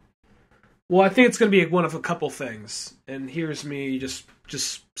 Well, I think it's going to be one of a couple things. And here's me just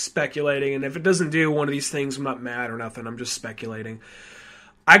speculating. And if it doesn't do one of these things, I'm not mad or nothing. I'm just speculating.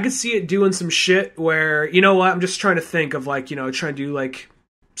 I could see it doing some shit where, you know what, I'm just trying to think of, like, you know, trying to do, like,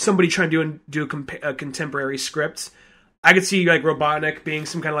 somebody trying to do a contemporary script. I could see, like, Robotnik being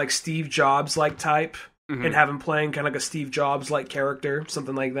some kind of, like, Steve Jobs-like type, and have him playing kind of like a Steve Jobs-like character,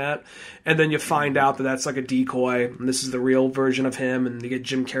 something like that. And then you find out that that's, like, a decoy, and this is the real version of him, and you get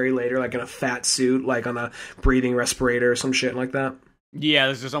Jim Carrey later, like, in a fat suit, like, on a breathing respirator or some shit like that. Yeah,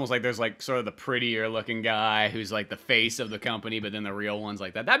 there's just almost like there's like sort of the prettier looking guy who's like the face of the company, but then the real one's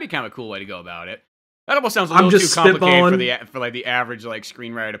like that. That'd be kind of a cool way to go about it. That almost sounds a little too complicated for like the average like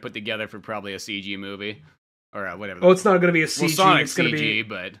screenwriter to put together for probably a CG movie or whatever. Oh, it's not going to be a CG. Well, Sonic's it's going to CG, be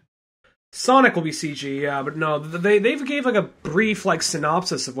but Sonic will be CG. Yeah, but no, they gave like a brief like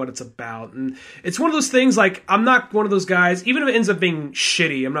synopsis of what it's about, and it's one of those things. Like, I'm not one of those guys. Even if it ends up being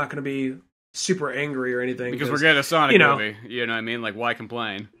shitty, I'm not going to be super angry or anything because we're getting a Sonic movie. You know what I mean? Like, why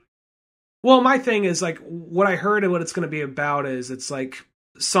complain? Well, my thing is like what I heard and what it's going to be about is it's like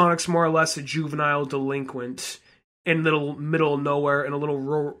Sonic's more or less a juvenile delinquent in little middle of nowhere in a little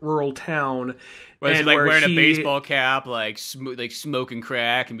rural town. Where he's like wearing a baseball cap, like smoking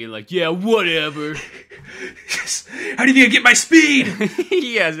crack, and being like, "Yeah, whatever." How do you get my speed?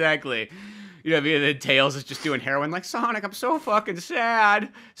 Yeah, exactly. You know what I mean? And then Tails is just doing heroin. Like, Sonic, I'm so fucking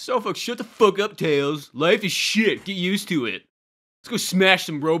sad. Shut the fuck up, Tails. Life is shit. Get used to it. Let's go smash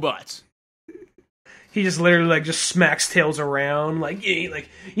some robots. He just literally like just smacks Tails around. Like, yeah, like,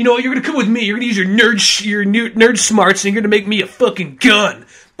 you know what? You're gonna come with me. You're gonna use your nerd smarts, and you're gonna make me a fucking gun.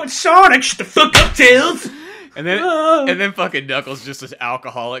 But Sonic, shut the fuck up, Tails. And then fucking Knuckles, just this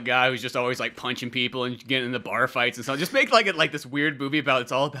alcoholic guy who's just always like punching people and getting into bar fights and stuff. Just make like it like this weird movie about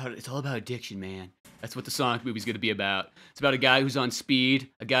it's all about addiction, man. That's what the Sonic movie's gonna be about. It's about a guy who's on speed,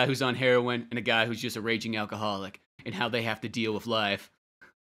 a guy who's on heroin, and a guy who's just a raging alcoholic, and how they have to deal with life.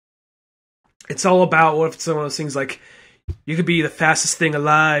 It's all about what if it's one of those things like you could be the fastest thing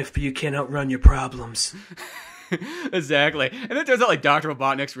alive, but you can't outrun your problems. Exactly. And then it turns out like Dr.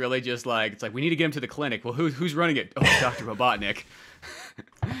 Robotnik's really just like, it's like, we need to get him to the clinic. Well, who's running it? Oh, Dr. Robotnik.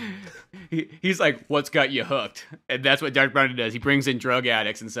 He's like, what's got you hooked? And that's what Dr. Robotnik does. He brings in drug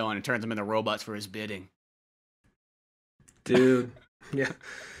addicts and so on and turns them into robots for his bidding. Dude. Yeah.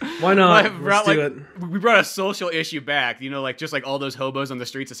 Why not? Let's do it. We brought a social issue back. You know, like just like all those hobos on the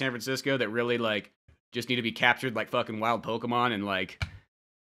streets of San Francisco that really like just need to be captured like fucking wild Pokemon and like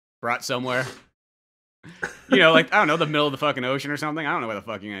brought somewhere. You know, like, I don't know, the middle of the fucking ocean or something. I don't know where the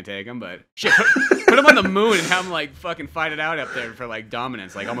fuck you're gonna take them, but shit, put them on the moon and have them like fucking fight it out up there for like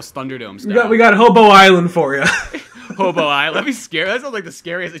dominance, like almost Thunderdome style. We got Hobo Island for you. Hobo Island. That'd be scary. That sounds like the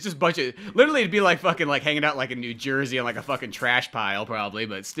scariest. It's just a bunch of, literally it'd be like fucking like hanging out like in New Jersey on like a fucking trash pile probably,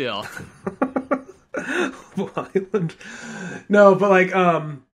 but still. Hobo Island. No, but like,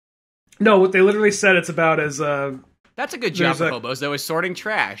 no, what they literally said it's about is, that's a good job for hobos, though, is sorting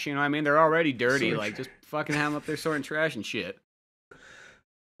trash. You know what I mean? They're already dirty. Like, just fucking have them up there sorting trash and shit.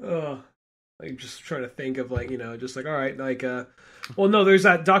 Like, just trying to think of, like, you know, just like, all right, like, well, no, there's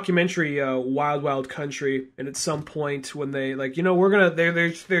that documentary, Wild Wild Country, and at some point when they, like, you know,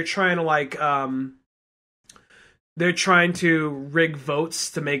 they're trying to, like, they're trying to rig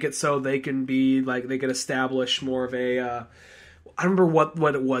votes to make it so they can be, like, they can establish more of a, I don't remember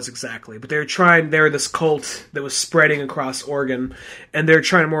what it was exactly, but they're this cult that was spreading across Oregon, and they're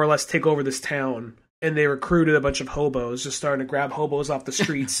trying to more or less take over this town. And they recruited a bunch of hobos, just starting to grab hobos off the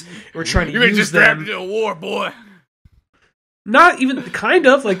streets. We're trying to use just them. You're just grabbed into a war, boy. Not even, kind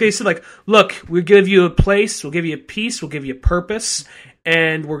of. Like, they said, like, look, we'll give you a place, we'll give you a peace, we'll give you a purpose,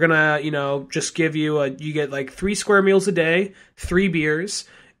 and we're gonna, you know, just give you you get, like, 3 square meals a day, 3 beers,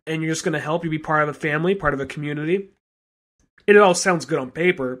 and you're just gonna help you be part of a family, part of a community. It all sounds good on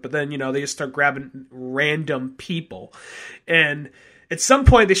paper, but then, you know, they just start grabbing random people. And at some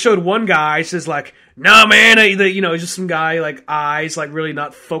point, they showed one guy, says like, "No, man," you know, just some guy, like, eyes, like, really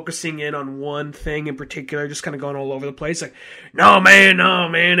not focusing in on one thing in particular, just kind of going all over the place, like, no, man,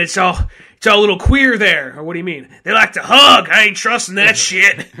 it's all a little queer there." Or what do you mean? They like to hug. I ain't trusting that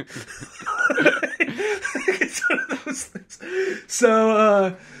shit. It's one of those things.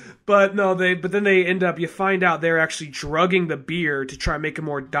 So, but then they end up, you find out they're actually drugging the beer to try and make it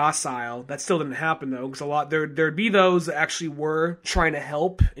more docile. That still didn't happen though, because there'd be those that actually were trying to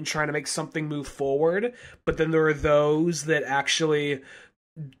help and trying to make something move forward, but then there are those that actually,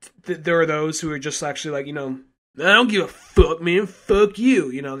 there are those who are just actually like, you know, I don't give a fuck, man, fuck you,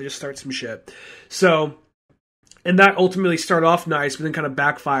 you know, they just start some shit. So, And that ultimately started off nice, but then kind of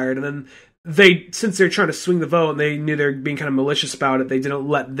backfired. And then since they're trying to swing the vote and they knew they were being kind of malicious about it, they didn't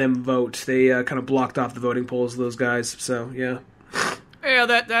let them vote. They kind of blocked off the voting polls, those guys. So, yeah. Yeah,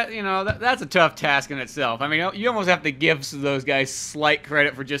 that's a tough task in itself. I mean, you almost have to give those guys slight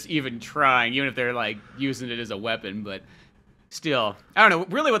credit for just even trying, even if they're, like, using it as a weapon, but still. I don't know,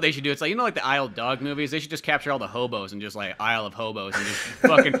 really what they should do, it's like, like the Isle of Dog movies, they should just capture all the hobos and just, like, Isle of Hobos and just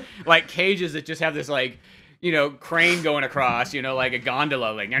fucking, like, cages that just have this, like, crane going across, like a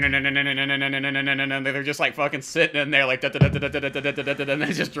gondola, like, and they're just like fucking sitting in there, like, and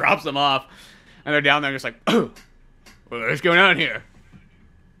it just drops them off, and they're down there just like, oh, what's going on here?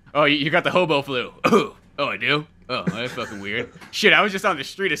 Oh, you got the hobo flu. Oh, I do? Oh, that's fucking weird. Shit, I was just on the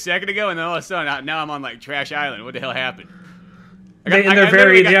street a second ago, and then all of a sudden, now I'm on, like, Trash Island. What the hell happened? They have that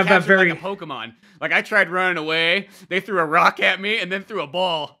very like a Pokemon. Like, I tried running away, they threw a rock at me, and then threw a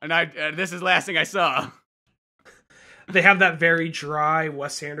ball, and this is the last thing I saw. They have that very dry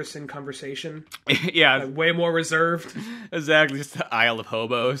Wes Anderson conversation. Yeah. Like, way more reserved. Exactly, just the Isle of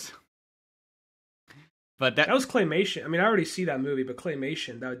Hobos. But that was claymation. I mean, I already see that movie, but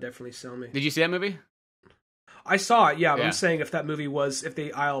claymation, that would definitely sell me. Did you see that movie? I saw it, yeah, but I'm saying if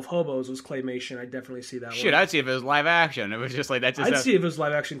the Isle of Hobos was claymation, I'd definitely see that one. Shit, I'd see if it was live action. It was just like, I'd see if it was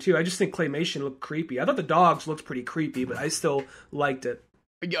live action, too. I just think claymation looked creepy. I thought the dogs looked pretty creepy, but I still liked it.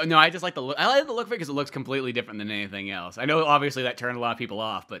 No, I just like the look. I like the look of it because it looks completely different than anything else. I know, obviously, that turned a lot of people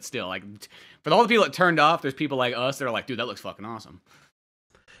off, but still, like, for all the people that turned off, there's people like us that are like, dude, that looks fucking awesome.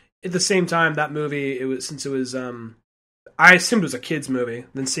 At the same time, that movie, I assumed it was a kid's movie.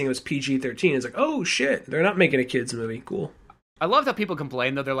 Then seeing it was PG-13, it's like, oh shit, they're not making a kid's movie. Cool. I love how people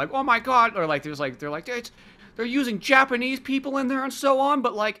complain though. They're like, oh my god, or like they're using Japanese people in there and so on,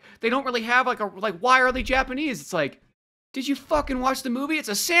 but like they don't really have why are they Japanese? It's like, did you fucking watch the movie? It's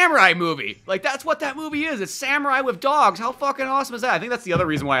a samurai movie. Like, that's what that movie is. It's samurai with dogs. How fucking awesome is that? I think that's the other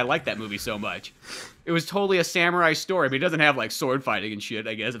reason why I like that movie so much. It was totally a samurai story, but it doesn't have, like, sword fighting and shit,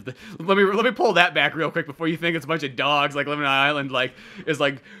 I guess. Let me pull that back real quick before you think it's a bunch of dogs, like, living on an island, like, is,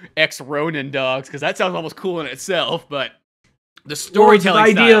 like, ex-Ronin dogs, because that sounds almost cool in itself, but the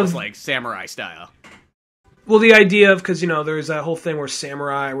storytelling style is, like, samurai style. Well, the idea of, because, there's that whole thing where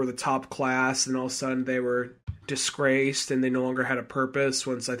samurai were the top class, and all of a sudden they were disgraced and they no longer had a purpose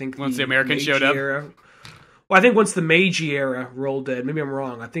once the Americans showed up. Well, I think once the Meiji era rolled in. Maybe I'm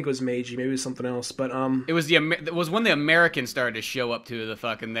wrong. I think it was Meiji. Maybe it was something else. But it was when the Americans started to show up to the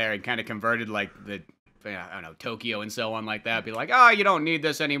fucking there and kind of converted like I don't know, Tokyo and so on like that. Be like, you don't need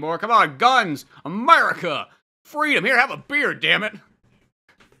this anymore. Come on, guns, America, freedom. Here, have a beer, damn it.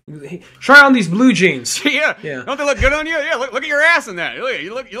 Try on these blue jeans. Yeah. Don't they look good on you? Yeah, look at your ass in that.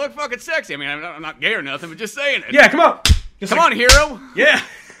 You look fucking sexy. I mean, I'm not gay or nothing, but just saying it. Yeah, come on. Come on, hero. Yeah.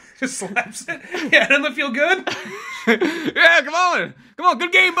 Just slaps it. Yeah, doesn't it feel good? Yeah, come on. Come on,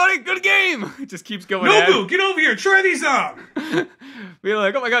 good game, buddy. Good game. It just keeps going. Nobu, get over here. Try these on. Be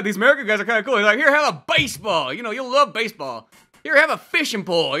like, oh my god, these American guys are kind of cool. He's like, here, have a baseball. You'll love baseball. Here, have a fishing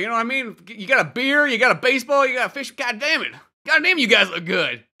pole. You know what I mean? You got a beer, you got a baseball, you got a fish. God damn it. God damn, you guys look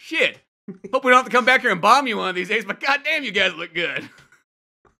good. Shit. Hope we don't have to come back here and bomb you one of these days, but god damn, you guys look good.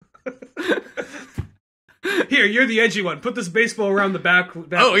 Here, you're the edgy one. Put this baseball around the back.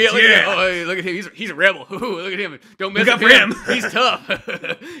 Oh, yeah, look at him. Oh, look at him. He's a rebel. Ooh, look at him. Don't mess with him. He's tough.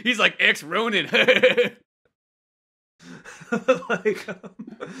 He's like ex-Ronin.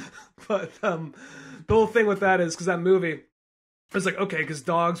 But the whole thing with that is, because that movie, it's like, okay, because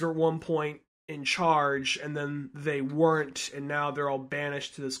dogs were at one point in charge, and then they weren't, and now they're all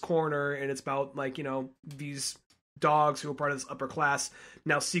banished to this corner, and it's about, like, these dogs who are part of this upper class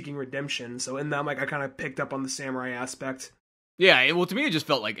now seeking redemption. So in that, like, I kind of picked up on the samurai aspect. Yeah, well, to me, it just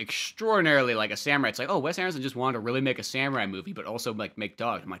felt like extraordinarily like a samurai. It's like, oh, Wes Anderson just wanted to really make a samurai movie, but also like make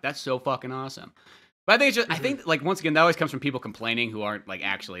dogs. I'm like, that's so fucking awesome. But I think it's just, I think, like, once again, that always comes from people complaining who aren't like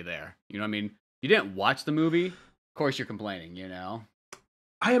actually there. You know what I mean? You didn't watch the movie, of course you're complaining,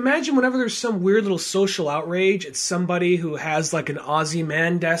 I imagine whenever there's some weird little social outrage, it's somebody who has like an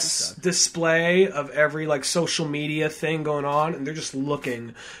Ozymandias display of every like social media thing going on, and they're just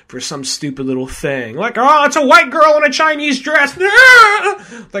looking for some stupid little thing. Like, oh, it's a white girl in a Chinese dress.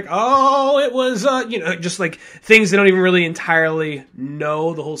 Like, oh, it was, just like things they don't even really entirely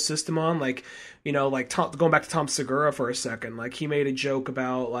know the whole system on. Like, like going back to Tom Segura for a second, like he made a joke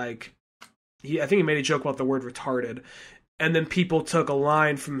about like, I think he made a joke about the word retarded. And then people took a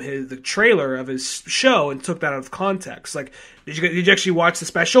line from the trailer of his show and took that out of context. Like, did you actually watch the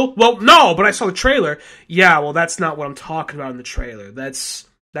special? Well, no, but I saw the trailer. Yeah, well, that's not what I'm talking about in the trailer. That's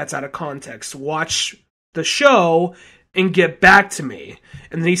out of context. Watch the show and get back to me.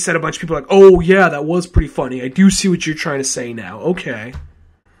 And then he said a bunch of people like, oh yeah, that was pretty funny. I do see what you're trying to say now. Okay.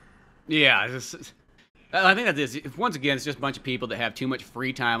 Yeah, I think that is, once again, it's just a bunch of people that have too much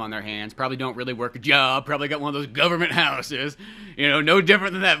free time on their hands, probably don't really work a job, probably got one of those government houses, no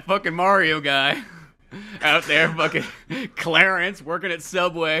different than that fucking Mario guy out there, fucking Clarence, working at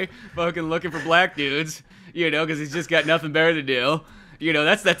Subway, fucking looking for black dudes, because he's just got nothing better to do.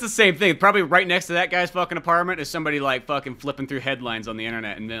 That's the same thing. Probably right next to that guy's fucking apartment is somebody like fucking flipping through headlines on the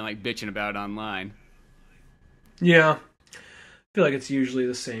internet and then like bitching about it online. Yeah. I feel like it's usually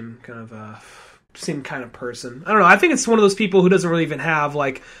the same kind of person. I don't know. I think it's one of those people who doesn't really even have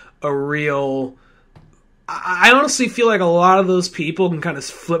like a real. I honestly feel like a lot of those people can kind of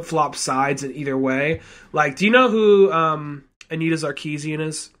flip flop sides in either way. Like, do you know who Anita Sarkeesian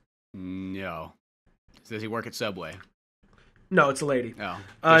is? No. Does he work at Subway? No, it's a lady. Oh.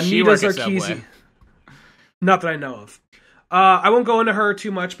 Anita Sarkeesian. Not that I know of. I won't go into her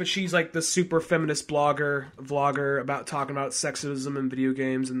too much, but she's like the super feminist vlogger about talking about sexism in video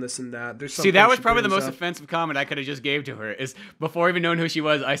games and this and that. See, that was probably the most offensive comment I could have just gave to her. Is before even knowing who she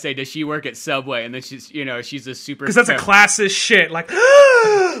was, I say, "Does she work at Subway?" And then she's a super, because that's a classist shit. Like,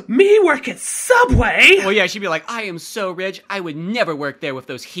 me work at Subway. Well, yeah, she'd be like, "I am so rich, I would never work there with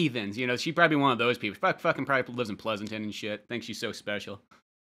those heathens." She'd probably be one of those people. She fucking probably lives in Pleasanton and shit. Thinks she's so special.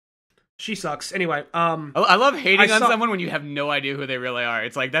 She sucks. Anyway, I love hating on someone when you have no idea who they really are.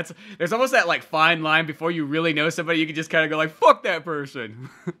 It's like there's almost that like fine line before you really know somebody. You can just kind of go like, "Fuck that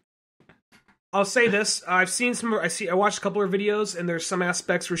person." I'll say this: I watched a couple of her videos, and there's some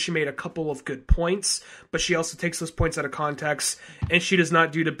aspects where she made a couple of good points, but she also takes those points out of context. And she does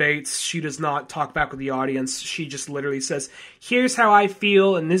not do debates. She does not talk back with the audience. She just literally says, "Here's how I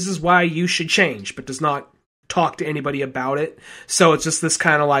feel, and this is why you should change," but does not talk to anybody about it. So it's just this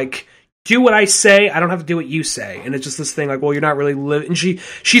kind of like, do what I say, I don't have to do what you say. And it's just this thing like, well, you're not really living. And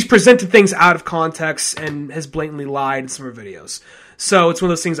she's presented things out of context and has blatantly lied in some of her videos. So it's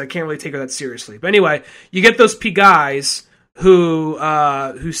one of those things I can't really take her that seriously. But anyway, you get those guys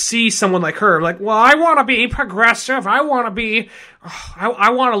who see someone like her, like, well, I want to be progressive. I want to be,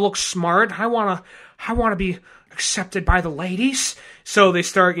 I want to look smart. I want to be accepted by the ladies. So they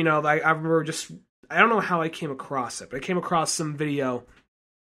start, I remember I don't know how I came across it, but I came across some video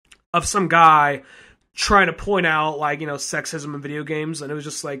of some guy trying to point out, like, sexism in video games, and it was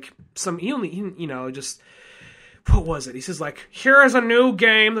just like what was it? He says like, here is a new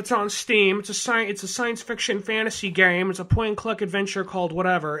game that's on Steam. It's a science fiction fantasy game. It's a point and click adventure called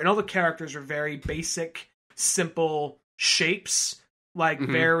whatever, and all the characters are very basic, simple shapes, like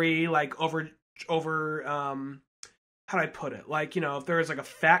very like over how do I put it? Like, if there was like a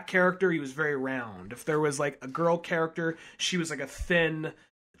fat character, he was very round. If there was like a girl character, she was like a thin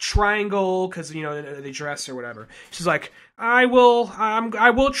triangle, because they dress or whatever. She's like, I will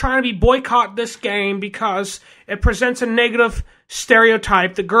try to boycott this game because it presents a negative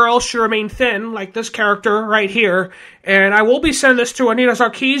stereotype. The girl should remain thin, like this character right here, and I will be sending this to Anita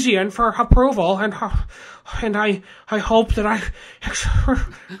Sarkeesian for approval, and I hope that I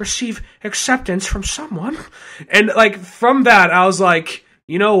receive acceptance from someone. And like from that, I was like,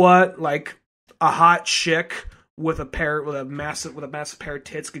 you know what? Like a hot chick with a massive pair of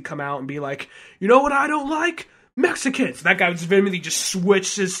tits could come out and be like, you know what I don't like? Mexicans. That guy just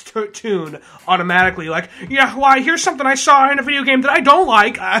switched his tune automatically. Like, yeah, well, here's something I saw in a video game that I don't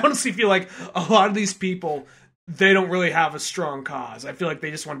like. I honestly feel like a lot of these people, they don't really have a strong cause. I feel like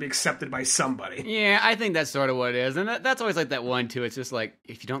they just want to be accepted by somebody. Yeah, I think that's sort of what it is. And that's always like that one, too. It's just like,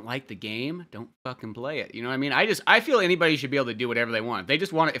 if you don't like the game, don't fucking play it. You know what I mean? I feel anybody should be able to do whatever they want. If they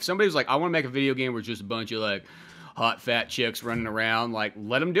just want to, if somebody was like, I want to make a video game where it's just a bunch of like hot fat chicks running around, like,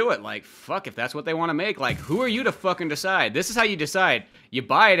 let them do it. Like, fuck, if that's what they want to make, like, who are you to fucking decide? This is how you decide. You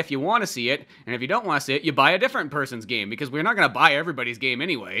buy it if you want to see it, and if you don't want to see it, you buy a different person's game, because we're not going to buy everybody's game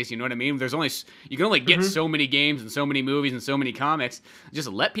anyways, you know what I mean? You can only get so many games and so many movies and so many comics. Just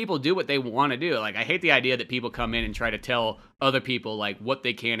let people do what they want to do. Like, I hate the idea that people come in and try to tell other people, like, what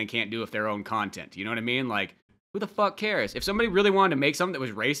they can and can't do with their own content, you know what I mean? Like, who the fuck cares? If somebody really wanted to make something that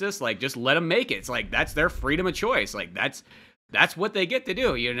was racist, like, just let them make it. It's like, that's their freedom of choice. Like, that's what they get to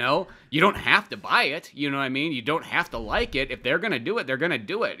do, You don't have to buy it, you know what I mean? You don't have to like it. If they're going to do it, they're going to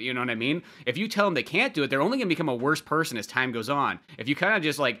do it, you know what I mean? If you tell them they can't do it, they're only going to become a worse person as time goes on. If you kind of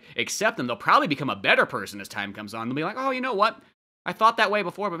just, like, accept them, they'll probably become a better person as time comes on. They'll be like, oh, you know what? I thought that way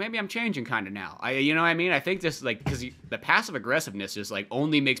before, but maybe I'm changing kind of now. You know what I mean? I think just, like, because the passive aggressiveness just, like,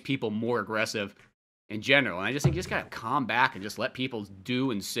 only makes people more aggressive in general. And I just think you just gotta calm back and just let people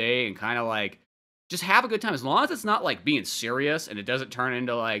do and say and kind of like just have a good time, as long as it's not like being serious and it doesn't turn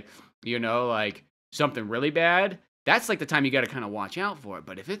into like, like something really bad, that's like the time you got to kind of watch out for it.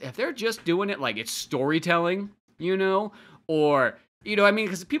 But if they're just doing it like it's storytelling, you know, or, you know, I mean,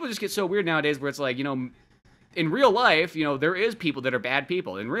 because people just get so weird nowadays where it's like, you know, in real life, you know, there is people that are bad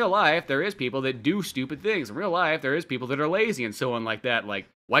people. In real life, there is people that do stupid things. In real life, there is people that are lazy and so on like that. Like,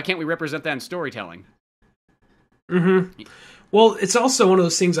 why can't we represent that in storytelling? Mm-hmm. Well, it's also one of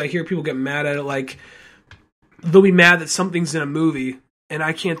those things I hear people get mad at it, like, they'll be mad that something's in a movie, and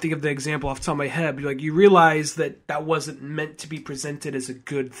I can't think of the example off the top of my head, but like, you realize that that wasn't meant to be presented as a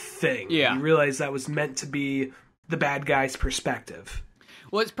good thing. Yeah. You realize that was meant to be the bad guy's perspective.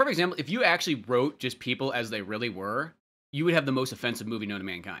 Well, it's a perfect example. If you actually wrote just people as they really were, you would have the most offensive movie known to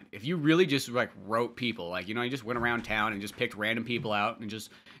mankind. If you really just, like, wrote people, like, you know, you just went around town and just picked random people out and just,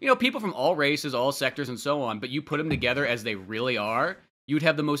 you know, people from all races, all sectors, and so on, but you put them together as they really are, you'd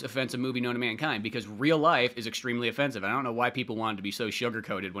have the most offensive movie known to mankind, because real life is extremely offensive. I don't know why people want it to be so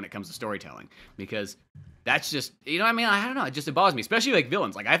sugar-coated when it comes to storytelling, because that's just, you know, I mean, I don't know, it bothers me, especially, like,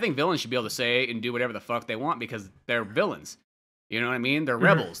 villains. Like, I think villains should be able to say and do whatever the fuck they want because they're villains. You know what I mean? They're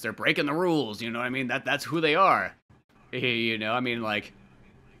rebels. They're breaking the rules. You know what I mean? That's who they are. You know, I mean, like,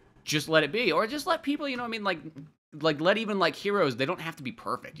 just let it be. Or just let people, you know what I mean, like let even, like, heroes, they don't have to be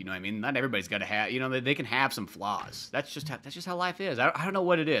perfect, you know what I mean? Not everybody's got to have, you know, they can have some flaws. That's just how life is. I don't know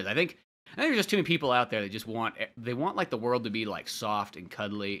what it is. I think there's just too many people out there that just want, like, the world to be, like, soft and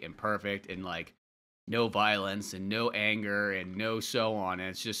cuddly and perfect and, like, no violence and no anger and no so on. And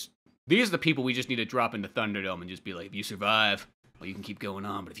it's just, these are the people we just need to drop into Thunderdome and just be like, if you survive, well, you can keep going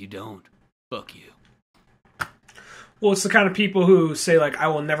on, but if you don't, fuck you. Well, it's the kind of people who say, like, I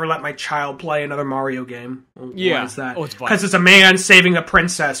will never let my child play another Mario game. Well, yeah. Why is that? Oh, it's fine. Because it's a man saving a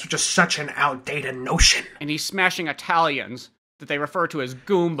princess, which is such an outdated notion. And he's smashing Italians that they refer to as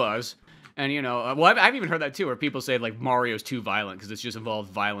Goombas. And, you know, well, I've even heard that, too, where people say, like, Mario's too violent because it's just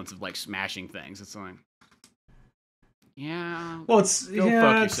involved violence of, like, smashing things. It's like, yeah. Well, it's go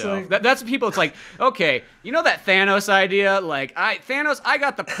fuck yourself. Like, that's people. It's like, okay, you know that Thanos idea? Like, I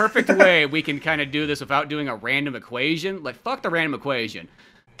got the perfect way we can kind of do this without doing a random equation. Like, fuck the random equation.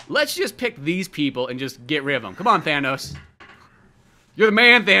 Let's just pick these people and just get rid of them. Come on, Thanos. You're the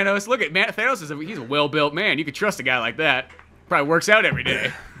man, Thanos. Look at Thanos he's a well-built man. You can trust a guy like that. Probably works out every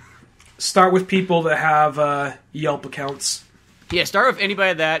day. Start with people that have Yelp accounts. Yeah, start with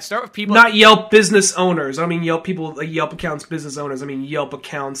anybody that. Start with people. Not Yelp business owners. I don't mean Yelp people, like Yelp accounts business owners. I mean Yelp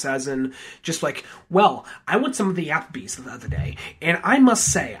accounts as in just like, well, I went some of the Applebee's the other day, and I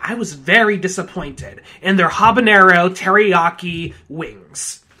must say, I was very disappointed in their habanero teriyaki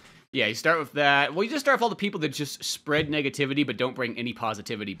wings. Yeah, you start with that. Well, you just start with all the people that just spread negativity but don't bring any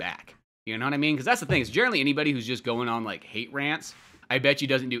positivity back. You know what I mean? Because that's the thing. It's generally anybody who's just going on, like, hate rants, I bet you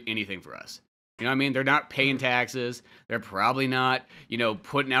doesn't do anything for us. You know what I mean? They're not paying taxes. They're probably not, you know,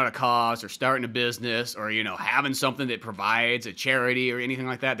 putting out a cause or starting a business or, you know, having something that provides a charity or anything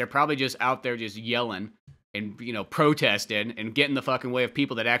like that. They're probably just out there just yelling and, you know, protesting and getting the fucking way of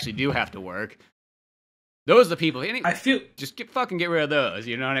people that actually do have to work. Those are the people. I feel just fucking get rid of those.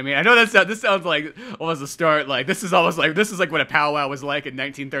 You know what I mean? I know this sounds like almost a start. Like this is like what a powwow was like in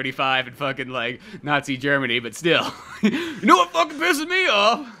 1935 in fucking like Nazi Germany. But still, you know what fucking pisses me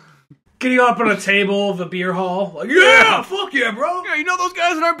off? Getting up on a table of the beer hall, like, yeah, fuck yeah, bro. Yeah, you know those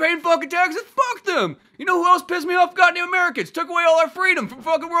guys that aren't paying fucking taxes? Fuck them. You know who else pissed me off? Goddamn Americans. Took away all our freedom from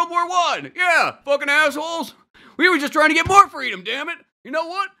fucking World War I. Yeah, fucking assholes. We were just trying to get more freedom, damn it. You know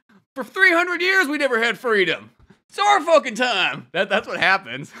what? For 300 years, we never had freedom. It's our fucking time. That's what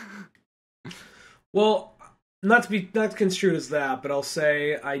happens. Well, not construed as that, but I'll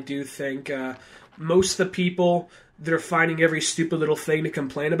say I do think most of the people that are finding every stupid little thing to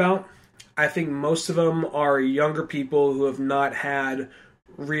complain about, I think most of them are younger people who have not had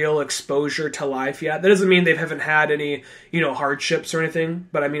real exposure to life yet. That doesn't mean they haven't had any, you know, hardships or anything,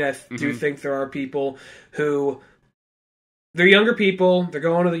 but I mean, I do think there are people who, they're younger people, they're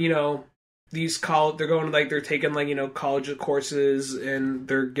going to the, you know, they're going to, like, they're taking, like, you know, college courses, and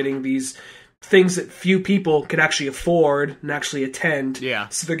they're getting these things that few people could actually afford and actually attend. Yeah.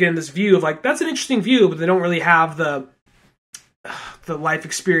 So they're getting this view of, like, that's an interesting view, but they don't really have the life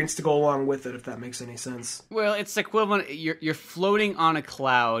experience to go along with it, if that makes any sense. Well, it's equivalent. You're floating on a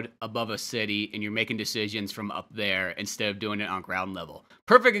cloud above a city, and you're making decisions from up there instead of doing it on ground level.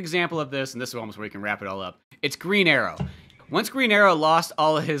 Perfect example of this, and this is almost where we can wrap it all up. It's Green Arrow. Once Green Arrow lost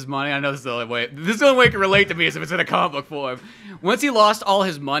all of his money, I know this is the only way it can relate to me is if it's in a comic book form. Once he lost all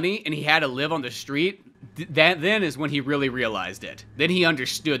his money and he had to live on the street, that then is when he really realized it. Then he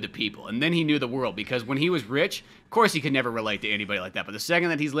understood the people, and then he knew the world, because when he was rich, of course he could never relate to anybody like that, but the second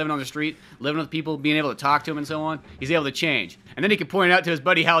that he's living on the street, living with people, being able to talk to him and so on, he's able to change. And then he can point out to his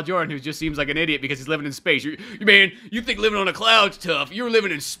buddy Hal Jordan, who just seems like an idiot because he's living in space. Man, you think living on a cloud's tough? You're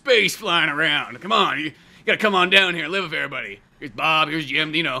living in space flying around. Come on, you gotta come on down here and live with everybody. Here's Bob, here's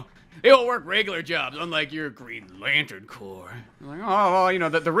Jim, they all work regular jobs, unlike your Green Lantern Corps. I'm like, oh, well,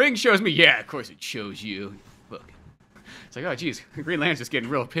 the ring shows me. Yeah, of course it shows you. Look. It's like, oh, geez, Green Lantern's just getting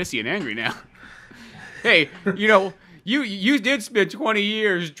real pissy and angry now. Hey, you did spend 20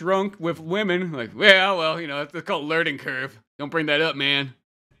 years drunk with women. Like, well, it's called learning curve. Don't bring that up, man.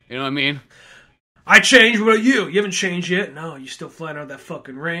 You know what I mean? I changed. What about you? You haven't changed yet? No, you still flying around that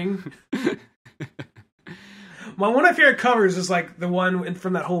fucking ring. One of my favorite covers is like the one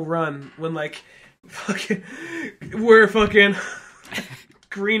from that whole run when fucking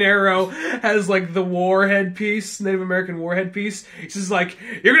Green Arrow has like the warhead piece, Native American warhead piece. He's just like,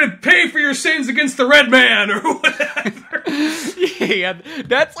 you're gonna pay for your sins against the red man or whatever. Yeah,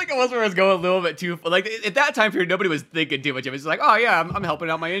 that's like almost where I was going a little bit too. Like at that time period, nobody was thinking too much of it. It's like, oh yeah, I'm helping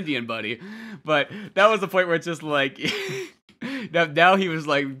out my Indian buddy. But that was the point where it's just like. Now he was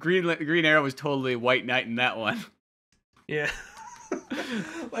like Green Arrow was totally White Knight in that one. Yeah,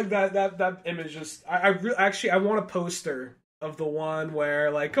 like that image just. I want a poster of the one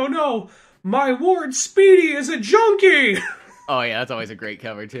where like, oh no, my ward Speedy is a junkie. Oh yeah, that's always a great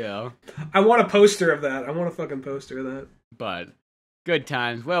cover too. I want a poster of that. I want a fucking poster of that. But good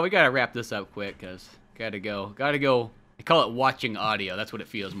times. Well, we gotta wrap this up quick because gotta go. I call it watching audio. That's what it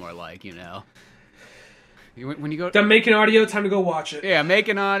feels more like, When you go done making audio, time to go watch it. Yeah,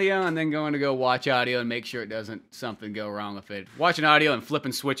 making audio and then going to go watch audio and make sure it doesn't something go wrong with it. Watching audio and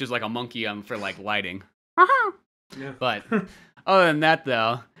flipping switches like a monkey for like lighting. Yeah. But other than that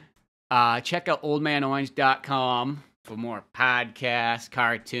though, check out oldmanorange.com for more podcasts,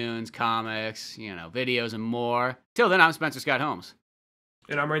 cartoons, comics, videos and more. Till then, I'm Spencer Scott Holmes.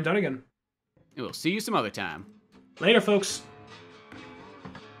 And I'm Ryan Dunigan. And we'll see you some other time. Later, folks.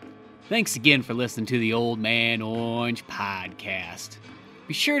 Thanks again for listening to the Old Man Orange podcast.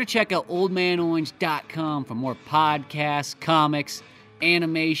 Be sure to check out oldmanorange.com for more podcasts, comics,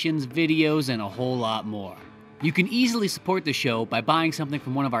 animations, videos, and a whole lot more. You can easily support the show by buying something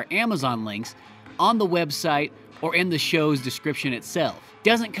from one of our Amazon links on the website or in the show's description itself.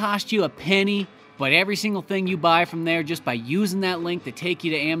 Doesn't cost you a penny, but every single thing you buy from there just by using that link to take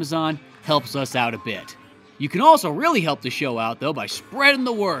you to Amazon helps us out a bit. You can also really help the show out, though, by spreading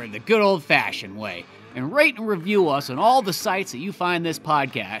the word the good old-fashioned way, and rate and review us on all the sites that you find this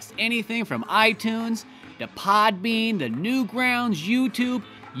podcast. Anything from iTunes to Podbean to Newgrounds, YouTube,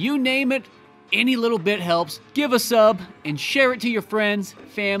 you name it, any little bit helps. Give a sub and share it to your friends,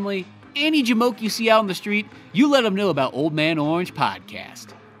 family, any jamoke you see out on the street, you let them know about Old Man Orange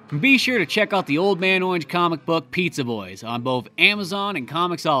podcast. And be sure to check out the Old Man Orange comic book Pizza Boys on both Amazon and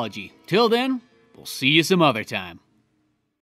Comixology. Till then, we'll see you some other time.